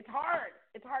 It's hard.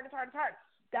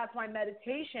 That's why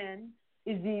meditation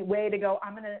is the way to go.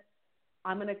 I'm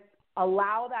going to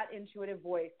allow that intuitive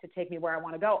voice to take me where I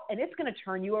want to go. And it's going to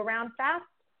turn you around fast,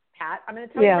 Pat. I'm going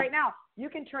to tell you right now, you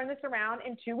can turn this around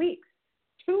in 2 weeks.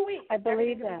 2 weeks. I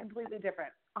believe that. It's completely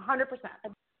different. 100%.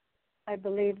 I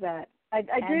believe that. I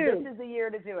do. And this is the year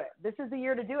to do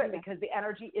it. Because the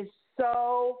energy is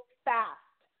so fast.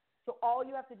 So all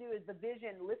you have to do is the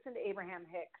vision. Listen to Abraham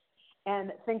Hicks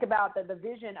and think about the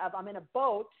vision of, I'm in a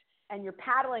boat and you're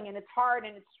paddling and it's hard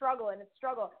and it's struggle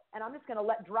and I'm just going to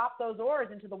drop those oars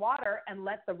into the water and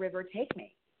let the river take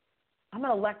me. I'm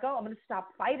going to let go. I'm going to stop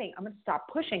fighting. I'm going to stop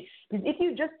pushing. Because if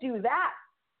you just do that,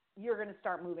 you're going to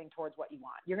start moving towards what you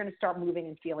want. You're going to start moving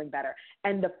and feeling better.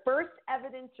 And the first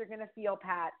evidence you're going to feel,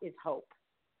 Pat, is hope.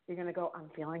 You're going to go,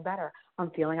 I'm feeling better. I'm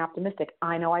feeling optimistic.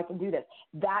 I know I can do this.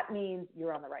 That means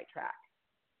you're on the right track.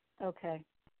 Okay.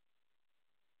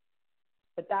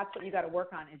 But that's what you got to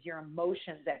work on, is your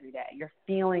emotions every day, your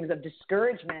feelings of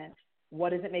discouragement.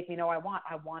 What does it make me know I want?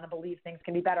 I want to believe things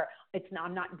can be better.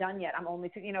 I'm not done yet. I'm only,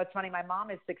 it's funny. My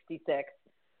mom is 66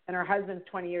 and her husband's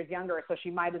 20 years younger. So she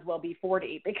might as well be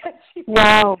 40 because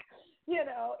wow.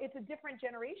 It's a different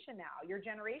generation now. Your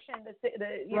generation,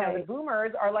 the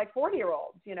boomers are like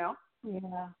 40-year-olds, Yeah.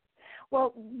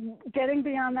 Well, getting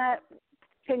beyond that,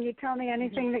 can you tell me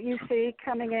anything that you see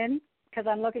coming in? Because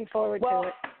I'm looking forward to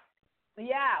it.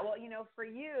 Yeah, well, for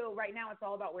you right now, it's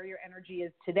all about where your energy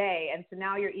is today, and so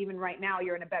now you're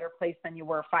in a better place than you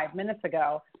were 5 minutes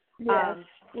ago. Yes.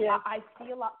 I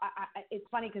see a lot. It's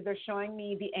funny because they're showing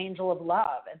me the angel of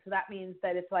love, and so that means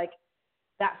that it's like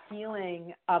that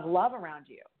feeling of love around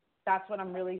you. That's what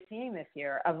I'm really seeing this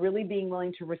year, of really being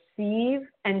willing to receive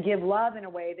and give love in a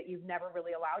way that you've never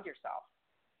really allowed yourself.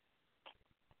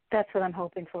 That's what I'm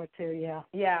hoping for too. Yeah.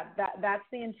 Yeah, that's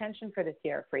the intention for this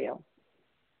year for you.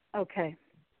 Okay.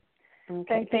 Thank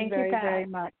you very, very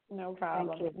much. No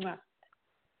problem. Thank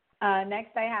you.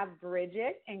 Next, I have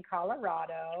Bridget in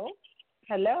Colorado.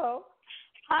 Hello.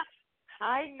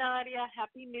 Hi, Nadia.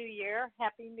 Happy New Year.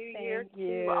 Happy New Year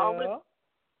to all of.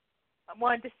 I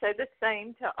wanted to say the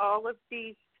same to all of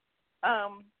the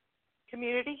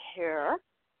community here.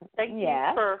 Thank you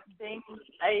for being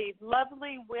a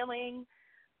lovely, willing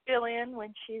fill-in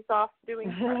when she's off doing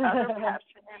her other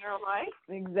passion in her life.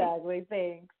 Exactly.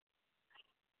 Thanks.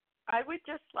 I would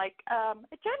just like a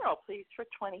general, please, for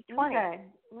 2020. Okay.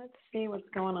 Let's see what's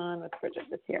going on with Bridget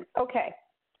this year. Okay.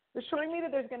 They're showing me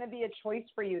that there's going to be a choice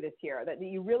for you this year, that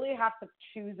you really have to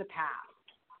choose a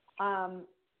path.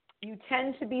 You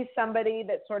tend to be somebody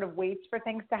that sort of waits for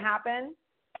things to happen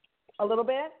a little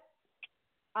bit.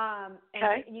 And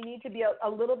you need to be a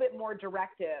little bit more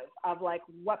directive of like,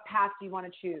 what path do you want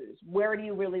to choose? Where do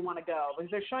you really want to go? Because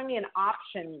they're showing me an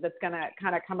option that's going to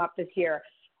kind of come up this year.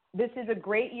 This is a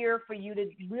great year for you to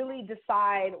really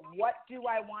decide, what do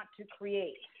I want to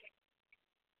create?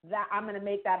 That I'm going to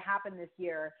make that happen this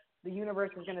year. The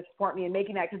universe is going to support me in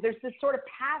making that, because there's this sort of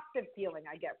passive feeling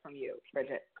I get from you,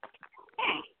 Bridget.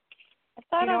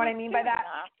 You know what I mean by that?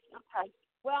 Okay.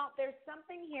 Well, there's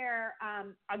something here,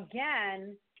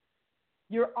 again,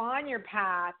 you're on your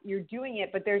path, you're doing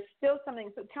it, but there's still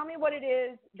something. So tell me what it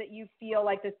is that you feel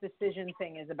like this decision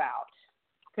thing is about.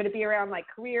 Could it be around like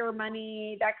career,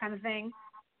 money, that kind of thing?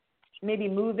 Maybe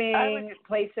moving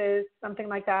places, something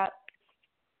like that?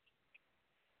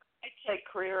 I'd say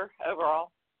career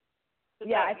overall.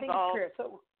 Yeah, I think it's career.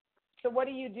 So what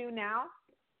do you do now?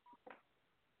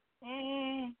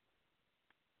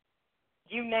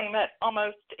 You name it,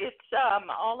 almost. It's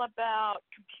all about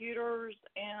computers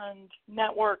and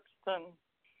networks and.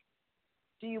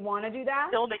 Do you want to do that?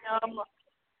 Building them.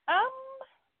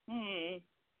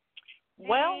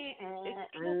 Well,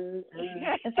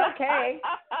 it's okay.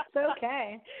 It's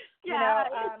okay. Yeah,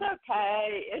 it's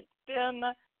okay. It's been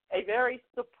a very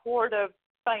supportive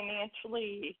financial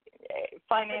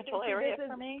area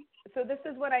for me. So this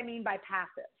is what I mean by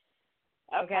passive.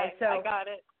 Okay, so I got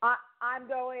it. I'm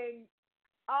going,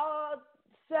 I'll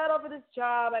settle for this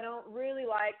job I don't really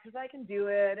like because I can do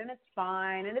it and it's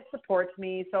fine and it supports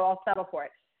me, so I'll settle for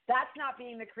it. That's not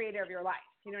being the creator of your life.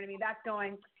 You know what I mean? That's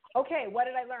going, okay, what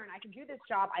did I learn? I can do this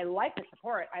job. I like the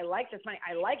support. I like this money.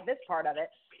 I like this part of it,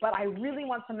 but I really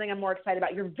want something I'm more excited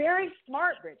about. You're very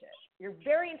smart, Bridget. You're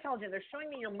very intelligent. They're showing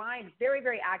me your mind very,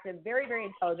 very active, very, very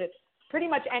intelligent. Pretty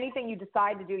much anything you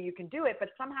decide to do, you can do it, but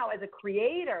somehow as a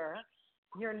creator,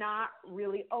 you're not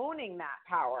really owning that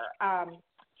power.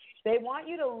 They want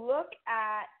you to look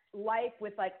at life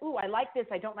with like, ooh, I like this,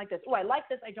 I don't like this. Ooh, I like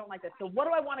this, I don't like this. So what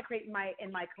do I want to create in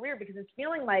my career? Because it's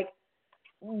feeling like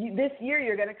this year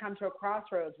you're going to come to a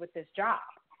crossroads with this job.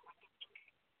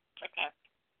 Okay.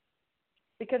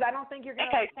 Because I don't think you're going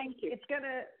to. Okay, thank you. It's going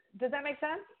to. Does that make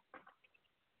sense?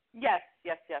 Yes.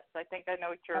 I think I know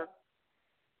what you're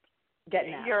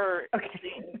getting at. Okay.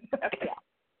 Okay.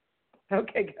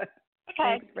 Okay, good. Okay.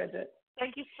 Thanks, Bridget.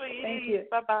 Thank you, sweetie. Thank you.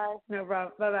 Bye-bye. No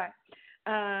problem.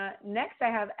 Bye-bye. Next, I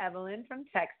have Evelyn from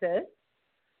Texas.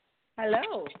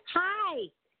 Hello. Hi,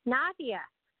 Nadia.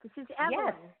 This is Evelyn.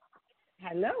 Yes.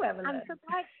 Hello, Evelyn. I'm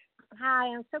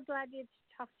so glad to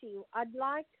talk to you. I'd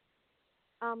like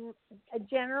a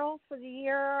general for the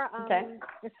year,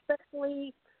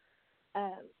 especially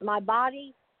my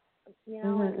body,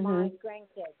 and my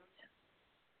grandkids.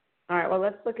 All right. Well,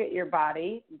 let's look at your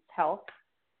body, health.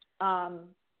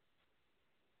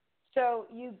 So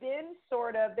you've been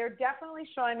they're definitely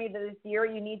showing me that this year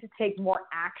you need to take more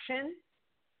action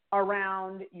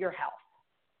around your health.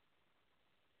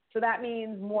 So that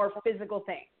means more physical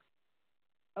things.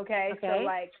 Okay. So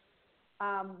like,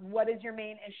 what is your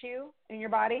main issue in your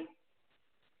body?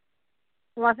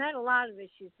 Well, I've had a lot of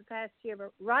issues the past year,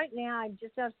 but right now I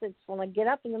just have to, when I get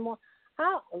up in the morning,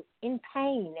 I'm in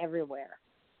pain everywhere.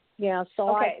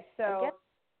 So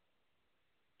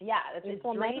it's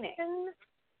inflammation.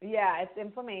 Yeah, it's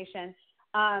inflammation.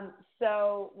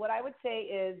 So what I would say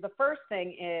is the first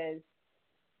thing is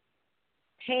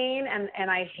pain, and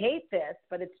I hate this,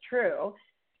 but it's true.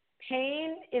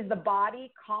 Pain is the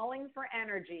body calling for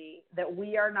energy that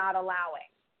we are not allowing.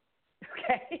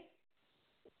 Okay?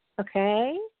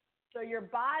 Okay. So your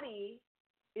body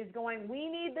is going, we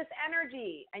need this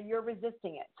energy, and you're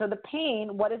resisting it. So the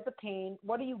pain, what is the pain?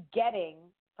 What are you getting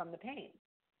from the pain?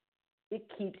 It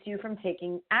keeps you from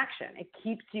taking action. It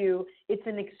keeps you, it's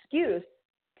an excuse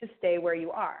to stay where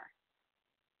you are.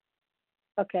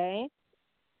 Okay.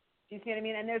 Do you see what I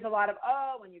mean? And there's a lot of,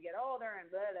 when you get older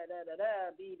and blah, blah, blah, blah,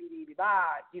 blah, bee, bee, bee, bee,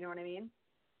 bah. Do you know what I mean?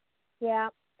 Yeah.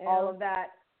 All of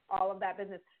that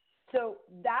business. So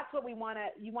that's what you want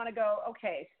to go,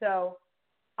 okay, so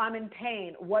I'm in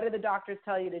pain. What do the doctors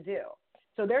tell you to do?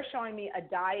 So they're showing me a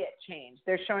diet change.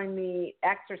 They're showing me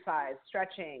exercise,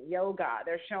 stretching, yoga.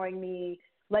 They're showing me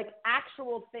like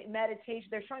actual meditation.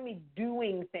 They're showing me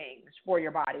doing things for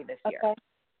your body this year.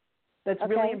 That's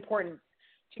really important.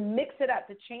 To mix it up,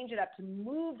 to change it up, to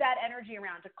move that energy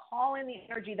around, to call in the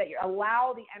energy that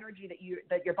allow the energy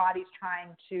that your body's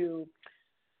trying to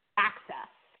access.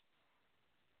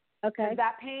 Okay.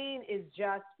 That pain is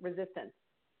just resistance.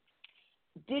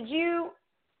 You're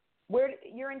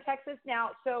in Texas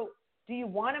now, so do you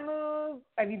want to move?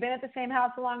 Have you been at the same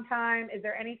house a long time? Is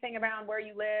there anything around where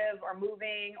you live or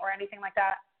moving or anything like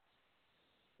that?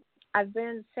 I've been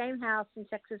in the same house in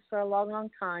Texas for a long, long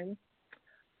time.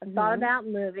 I thought about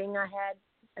moving. I had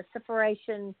a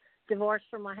separation, divorce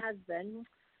from my husband.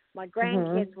 My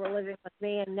grandkids were living with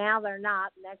me, and now they're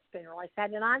not, and that's been really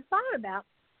sad. And I thought about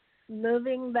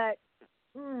moving, but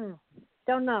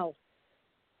don't know.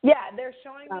 Yeah, they're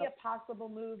showing me a possible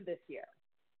move this year,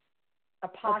 a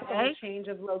possible change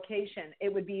of location.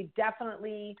 It would be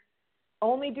definitely,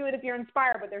 only do it if you're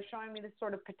inspired, but they're showing me this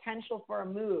sort of potential for a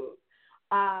move.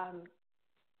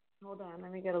 Hold on,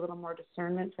 let me get a little more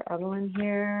discernment for Evelyn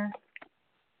here.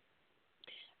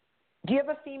 Do you have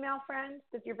a female friend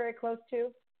that you're very close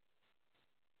to?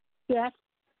 Yes.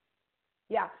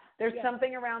 Yeah, there's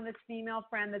something around this female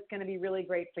friend that's going to be really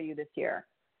great for you this year.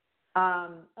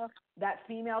 That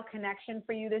female connection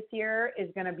for you this year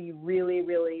is going to be really,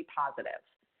 really positive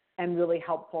and really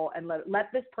helpful, and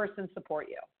let this person support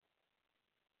you.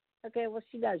 Okay, well,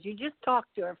 she does. You just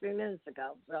talked to her a few minutes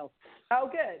ago. So. Oh,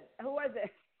 good. Who was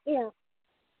it? Yeah,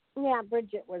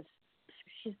 Bridget was.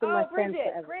 She's been my friend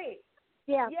forever. Great.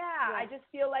 Yeah. I just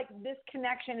feel like this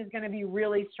connection is going to be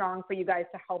really strong for you guys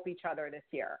to help each other this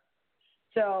year.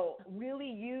 So really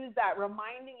use that,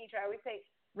 reminding each other. I always say,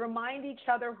 remind each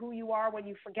other who you are when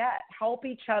you forget. Help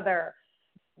each other,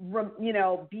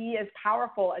 be as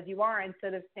powerful as you are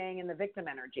instead of staying in the victim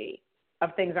energy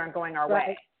of things aren't going our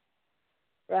way.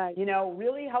 Right.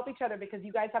 Really help each other, because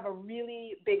you guys have a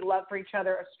really big love for each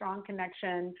other, a strong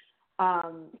connection,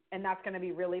 and that's going to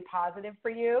be really positive for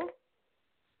you.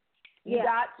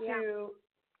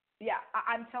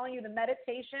 I'm telling you, the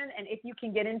meditation, and if you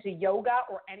can get into yoga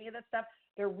or any of that stuff,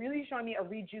 they're really showing me a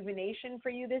rejuvenation for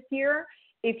you this year.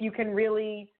 If you can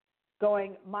really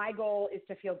my goal is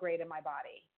to feel great in my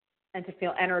body and to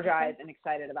feel energized and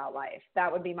excited about life.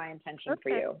 That would be my intention for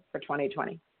you for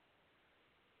 2020.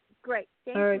 Great.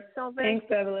 Thank you so very much.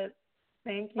 Thanks, Evelyn.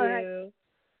 Thank you.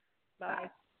 Right.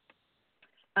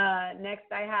 Bye.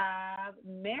 Next, I have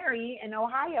Mary in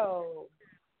Ohio.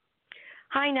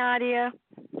 Hi, Nadia.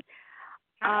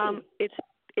 Hi.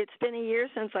 It's been a year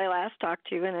since I last talked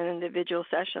to you in an individual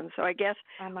session, so I guess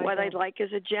what I'd like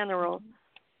is a general.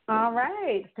 All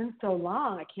right. It's been so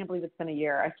long. I can't believe it's been a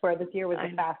year. I swear this year was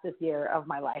the fastest year of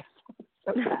my life.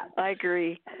 So fast. I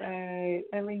agree. All right.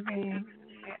 Everything.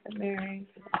 Mary.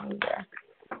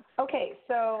 Okay,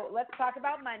 so let's talk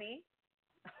about money.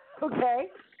 Okay.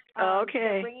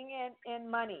 Okay. So bringing in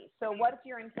money. So what's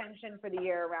your intention for the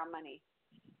year around money?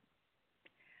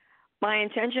 My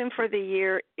intention for the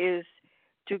year is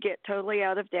to get totally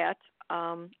out of debt.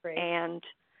 And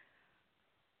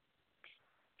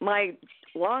my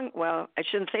I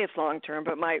shouldn't say it's long term,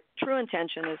 but my true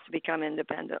intention is to become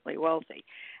independently wealthy.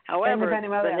 However,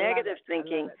 the negative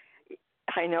thinking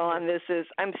I know on this is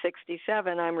I'm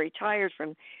 67. I'm retired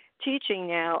from teaching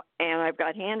now, and I've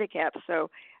got handicaps. So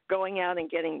going out and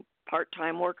getting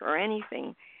part-time work or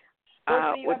anything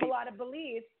so you have a lot of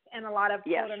beliefs and a lot of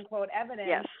quote-unquote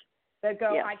evidence that go,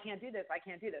 I can't do this, I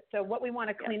can't do this. So what we want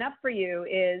to clean up for you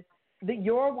is that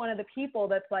you're one of the people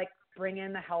that's like, bring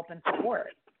in the help and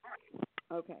support.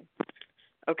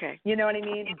 Okay. You know what I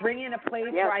mean? Bring in a place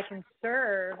where I can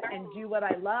serve and do what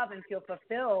I love and feel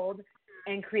fulfilled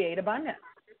and create abundance.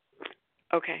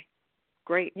 Okay,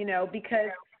 great. Because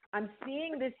I'm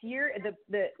seeing this year,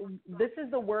 this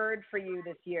is the word for you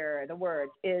this year. The word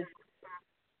is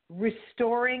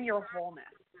restoring your wholeness.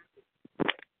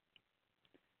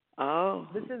 Oh.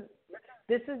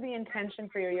 This is the intention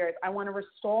for your year. I want to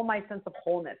restore my sense of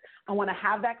wholeness. I want to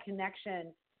have that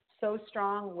connection so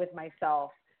strong with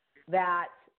myself that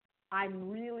I'm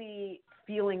really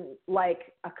feeling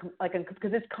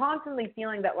because it's constantly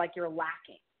feeling that like you're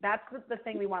lacking. That's the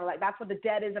thing we want to That's what the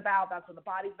dead is about. That's what the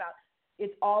body's about.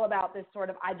 It's all about this sort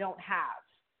of I don't have.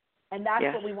 And that's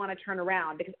what we want to turn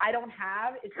around, because I don't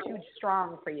have is too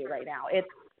strong for you right now. It's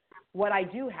what I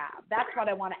do have. That's what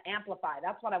I want to amplify.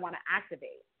 That's what I want to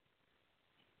activate.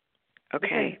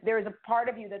 Okay. Because there is a part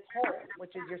of you that's whole,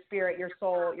 which is your spirit, your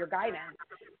soul, your guidance,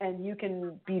 and you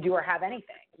can be, do, or have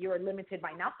anything. You are limited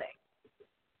by nothing.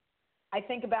 I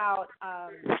think about,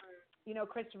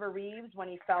 Christopher Reeves when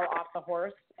he fell off the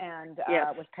horse and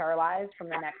was paralyzed from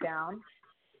the neck down,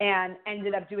 and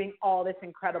ended up doing all this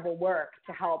incredible work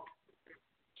to help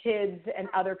kids and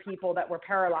other people that were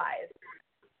paralyzed.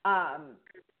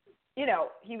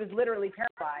 He was literally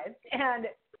paralyzed and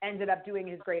ended up doing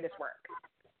his greatest work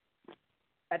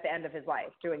at the end of his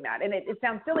life doing that. And it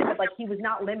sounds silly, but like he was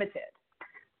not limited.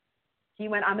 He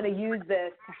went, I'm going to use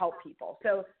this to help people.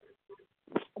 So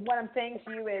what I'm saying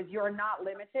to you is you're not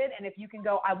limited. And if you can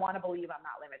go, I want to believe I'm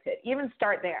not limited. Even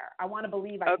start there. I want to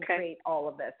believe I can create all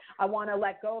of this. I want to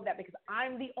let go of that because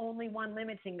I'm the only one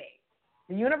limiting me.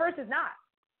 The universe is not.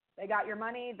 They got your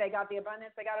money. They got the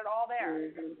abundance. They got it all there.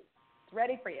 Mm-hmm. It's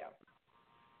ready for you.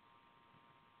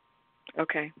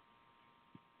 Okay.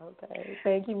 Okay.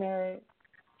 Thank you, Mary.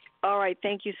 All right.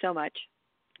 Thank you so much.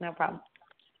 No problem.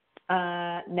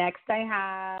 Next, I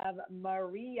have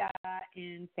Maria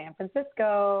in San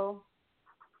Francisco.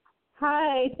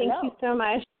 Hi. Thank you so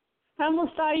much. I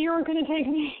almost thought you weren't going to take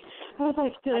me. I was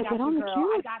like, did I get on the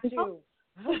queue? I got you.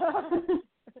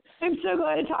 I'm so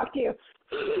glad to talk to you.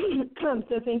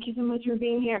 So thank you so much for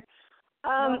being here.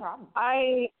 No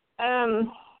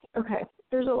problem. Okay.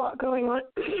 There's a lot going on.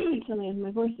 Suddenly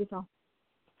my voice is off.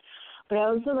 But I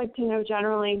also like to know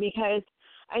generally, because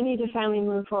I need to finally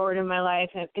move forward in my life.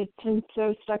 It's been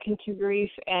so stuck into grief,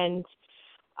 and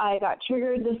I got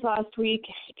triggered this last week,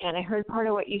 and I heard part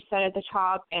of what you said at the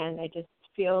top, and I just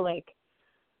feel like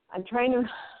I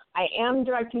am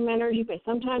directing my energy, but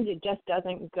sometimes it just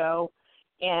doesn't go.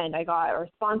 And I got a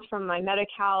response from my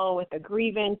Medi-Cal with a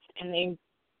grievance, and they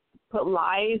put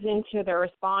lies into their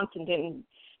response and didn't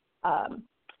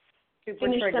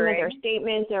finish some of their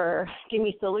statements or give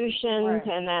me solutions. Right.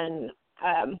 And then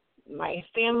my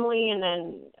family, and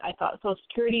then I thought Social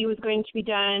Security was going to be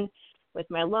done with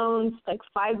my loans like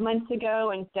 5 months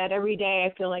ago. Instead, every day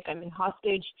I feel like I'm in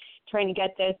hostage trying to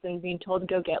get this and being told to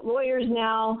go get lawyers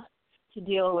now to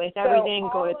deal with everything.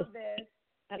 So all of this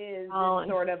is this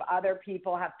sort of other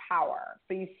people have power.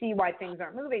 So you see why things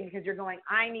aren't moving, because you're going,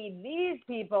 I need these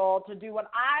people to do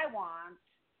what I want,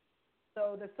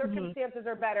 so the circumstances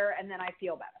are better, and then I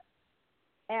feel better.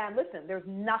 And listen, there's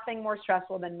nothing more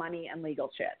stressful than money and legal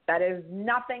shit. That is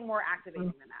nothing more activating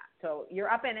than that. So you're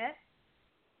up in it.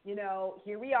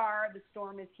 Here we are. The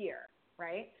storm is here,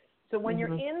 right? So when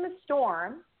you're in the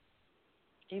storm,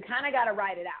 you kind of got to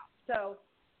ride it out. So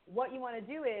what you want to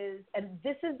do is, and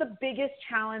this is the biggest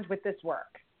challenge with this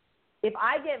work, if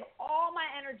I give all my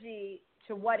energy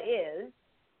to what is,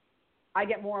 I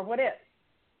get more of what is.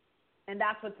 And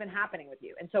that's what's been happening with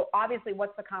you. And so obviously,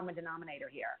 what's the common denominator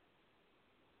here?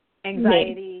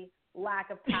 Anxiety,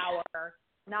 lack of power,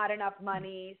 not enough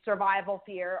money, survival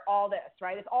fear, all this,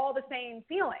 right? It's all the same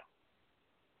feeling.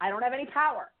 I don't have any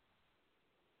power,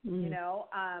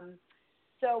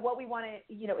 So what we want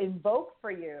to, invoke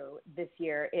for you this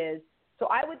year is, so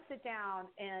I would sit down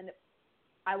and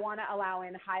I want to allow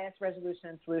in highest resolution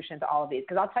and solution to all of these.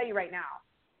 Because I'll tell you right now,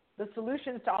 the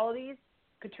solutions to all of these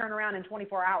could turn around in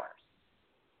 24 hours.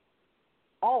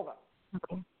 All of them.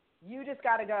 Okay. You just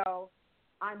got to go,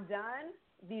 I'm done.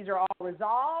 These are all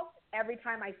resolved. Every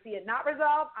time I see it not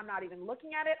resolved, I'm not even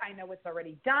looking at it. I know it's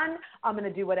already done. I'm going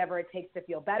to do whatever it takes to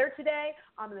feel better today.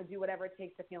 I'm going to do whatever it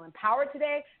takes to feel empowered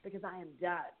today, because I am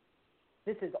done.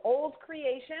 This is old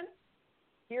creation.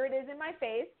 Here it is in my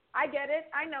face. I get it.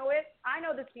 I know it. I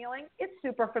know this feeling. It's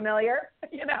super familiar,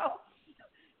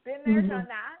 Been there, done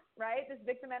that, right? This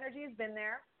victim energy has been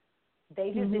there.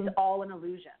 It's all an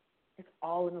illusion. It's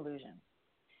all an illusion.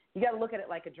 You got to look at it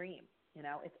like a dream.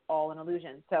 It's all an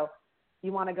illusion. So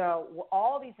you want to go,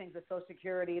 all these things, the Social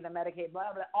Security, the Medicaid,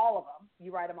 blah, blah, all of them,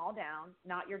 you write them all down.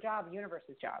 Not your job,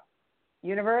 universe's job.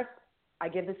 Universe, I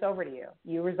give this over to you.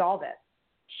 You resolve it.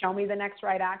 Show me the next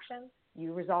right action.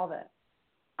 You resolve it.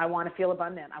 I want to feel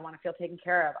abundant. I want to feel taken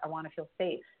care of. I want to feel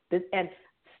safe. And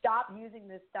stop using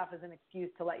this stuff as an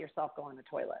excuse to let yourself go in the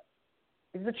toilet.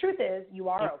 Because the truth is, you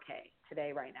are okay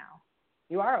today, right now.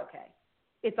 You are okay.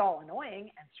 It's all annoying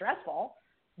and stressful,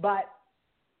 but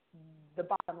the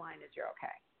bottom line is you're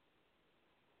okay.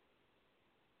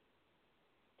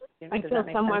 I feel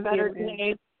somewhat better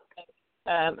today.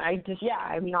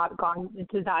 I've not gone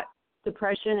into that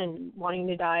depression and wanting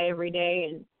to die every day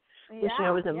and wishing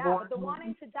I wasn't born. But the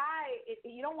wanting to die,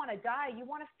 you don't want to die. You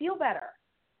want to feel better.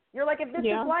 You're like, if this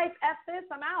is life, F this,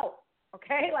 I'm out.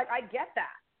 Okay? Like, I get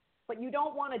that. But you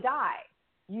don't want to die.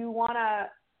 You want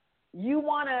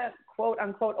to, quote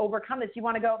unquote, overcome this. You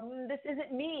want to go, this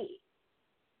isn't me.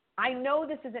 I know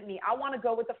this isn't me. I want to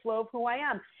go with the flow of who I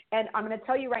am. And I'm going to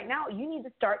tell you right now, you need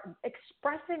to start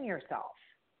expressing yourself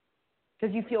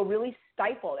because you feel really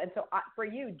stifled. And so for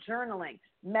you, journaling,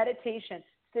 meditation,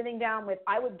 sitting down with,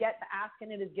 I would get the Ask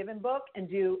and It Is Given book and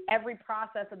do every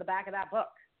process in the back of that book.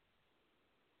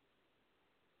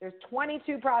 There's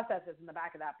 22 processes in the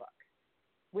back of that book,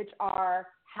 which are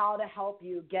how to help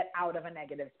you get out of a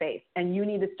negative space. And you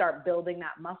need to start building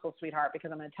that muscle, sweetheart,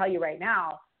 because I'm going to tell you right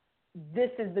now,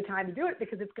 this is the time to do it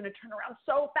because it's going to turn around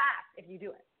so fast if you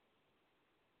do it.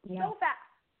 So fast.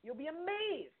 You'll be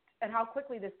amazed at how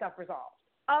quickly this stuff resolves.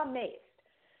 Amazed.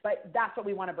 But that's what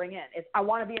we want to bring in. I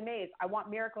want to be amazed. I want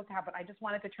miracles to happen. I just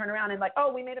want it to turn around and like,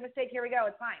 oh, we made a mistake. Here we go.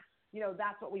 It's fine.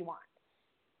 That's what we want.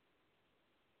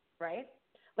 Right?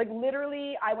 Like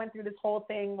literally, I went through this whole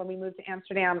thing when we moved to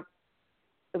Amsterdam.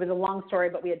 It was a long story,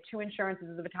 but we had 2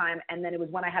 insurances at the time. And then it was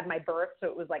when I had my birth. So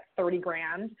it was like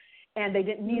 $30,000. And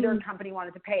neither company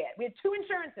wanted to pay it. We had 2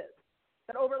 insurances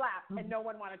that overlapped and no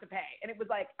one wanted to pay. And it was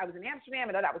like, I was in Amsterdam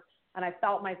and I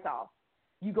felt myself,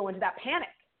 you go into that panic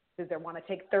because they want to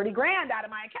take $30,000 out of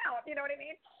my account. You know what I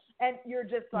mean? And you're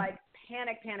just like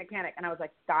panic. And I was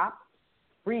like, stop,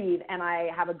 breathe. And I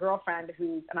have a girlfriend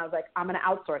and I was like, I'm going to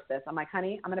outsource this. I'm like,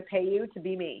 honey, I'm going to pay you to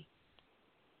be me.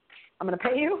 I'm going to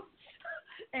pay you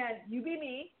and you be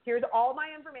me. Here's all my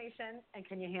information. And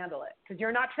can you handle it? Because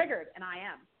you're not triggered and I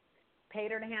am.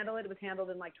 Paid her to handle it. It was handled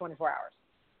in like 24 hours.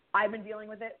 I've been dealing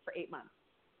with it for 8 months.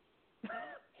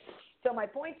 So my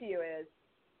point to you is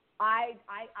I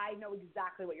know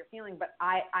exactly what you're feeling, but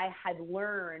I had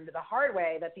learned the hard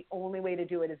way that the only way to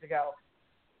do it is to go,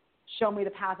 show me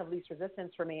the path of least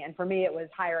resistance for me. And for me, it was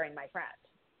hiring my friend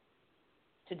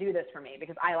to do this for me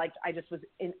because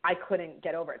I couldn't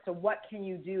get over it. So what can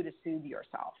you do to soothe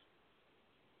yourself?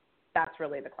 That's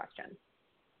really the question.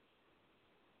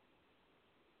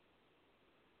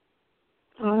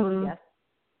 Yes.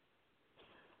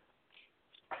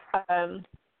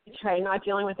 Try not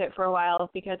dealing with it for a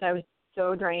while because I was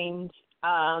so drained.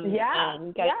 Let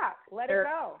it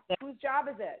go. Whose job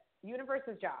is it?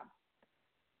 Universe's job.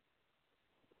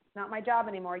 It's not my job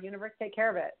anymore. Universe, take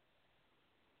care of it.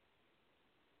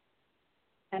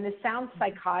 And this sounds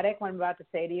psychotic what I'm about to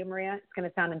say to you, Maria. It's going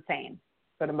to sound insane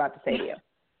what I'm about to say to you.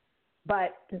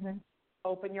 But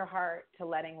open your heart to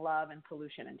letting love and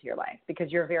pollution into your life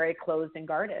because you're very closed and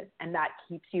guarded, and that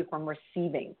keeps you from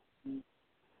receiving.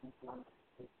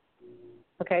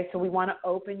 Okay, so we want to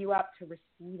open you up to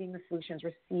receiving the solutions,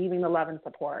 receiving the love and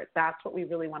support. That's what we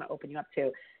really want to open you up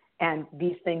to. And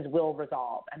these things will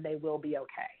resolve, and they will be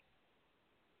okay.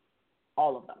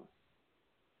 All of them.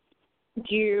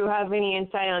 Do you have any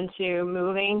insight onto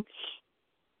moving?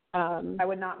 I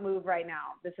would not move right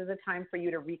now. This is a time for you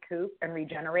to recoup and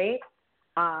regenerate.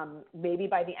 Maybe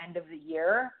by the end of the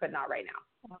year, but not right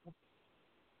now.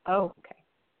 Oh, okay.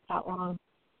 Not long.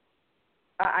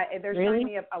 There's really?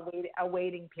 Certainly a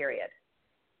waiting period.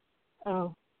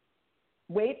 Oh.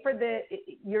 Wait for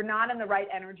you're not in the right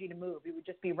energy to move. You would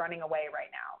just be running away right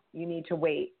now. You need to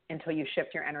wait until you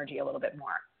shift your energy a little bit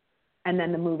more. And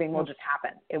then the moving will just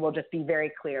happen. It will just be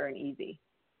very clear and easy.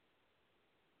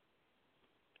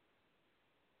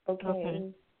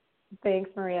 Okay. Thanks,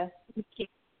 Maria.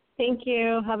 Thank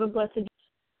you. Have a blessed day.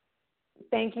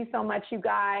 Thank you so much, you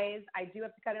guys. I do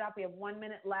have to cut it off. We have 1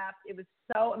 minute left. It was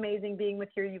so amazing being with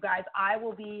you guys. I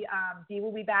will be, Dee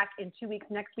will be back in 2 weeks.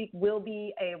 Next week will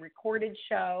be a recorded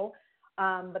show,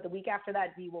 but the week after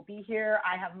that, Dee will be here.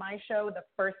 I have my show the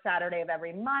first Saturday of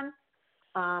every month.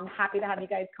 Happy to have you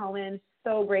guys call in.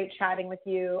 So great chatting with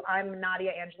you. I'm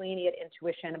Nadia Angelini at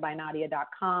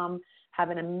intuitionbynadia.com.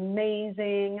 Have an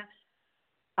amazing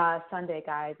Sunday,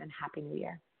 guys, and Happy New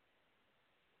Year.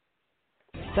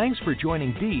 Thanks for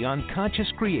joining Dee on Conscious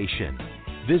Creation.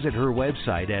 Visit her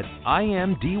website at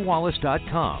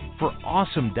imdwallace.com for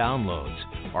awesome downloads,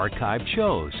 archived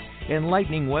shows,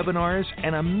 enlightening webinars,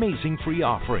 and amazing free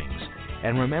offerings.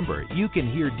 And remember, you can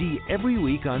hear Dee every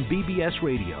week on BBS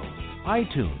Radio,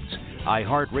 iTunes,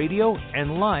 iHeartRadio,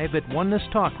 and live at Oneness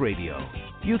Talk Radio.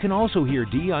 You can also hear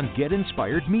Dee on Get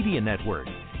Inspired Media Network,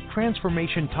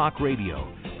 Transformation Talk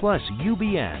Radio, plus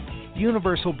UBN,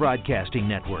 Universal Broadcasting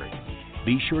Network.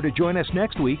 Be sure to join us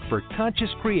next week for Conscious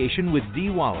Creation with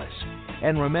Dee Wallace.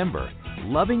 And remember,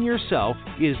 loving yourself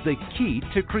is the key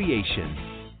to creation.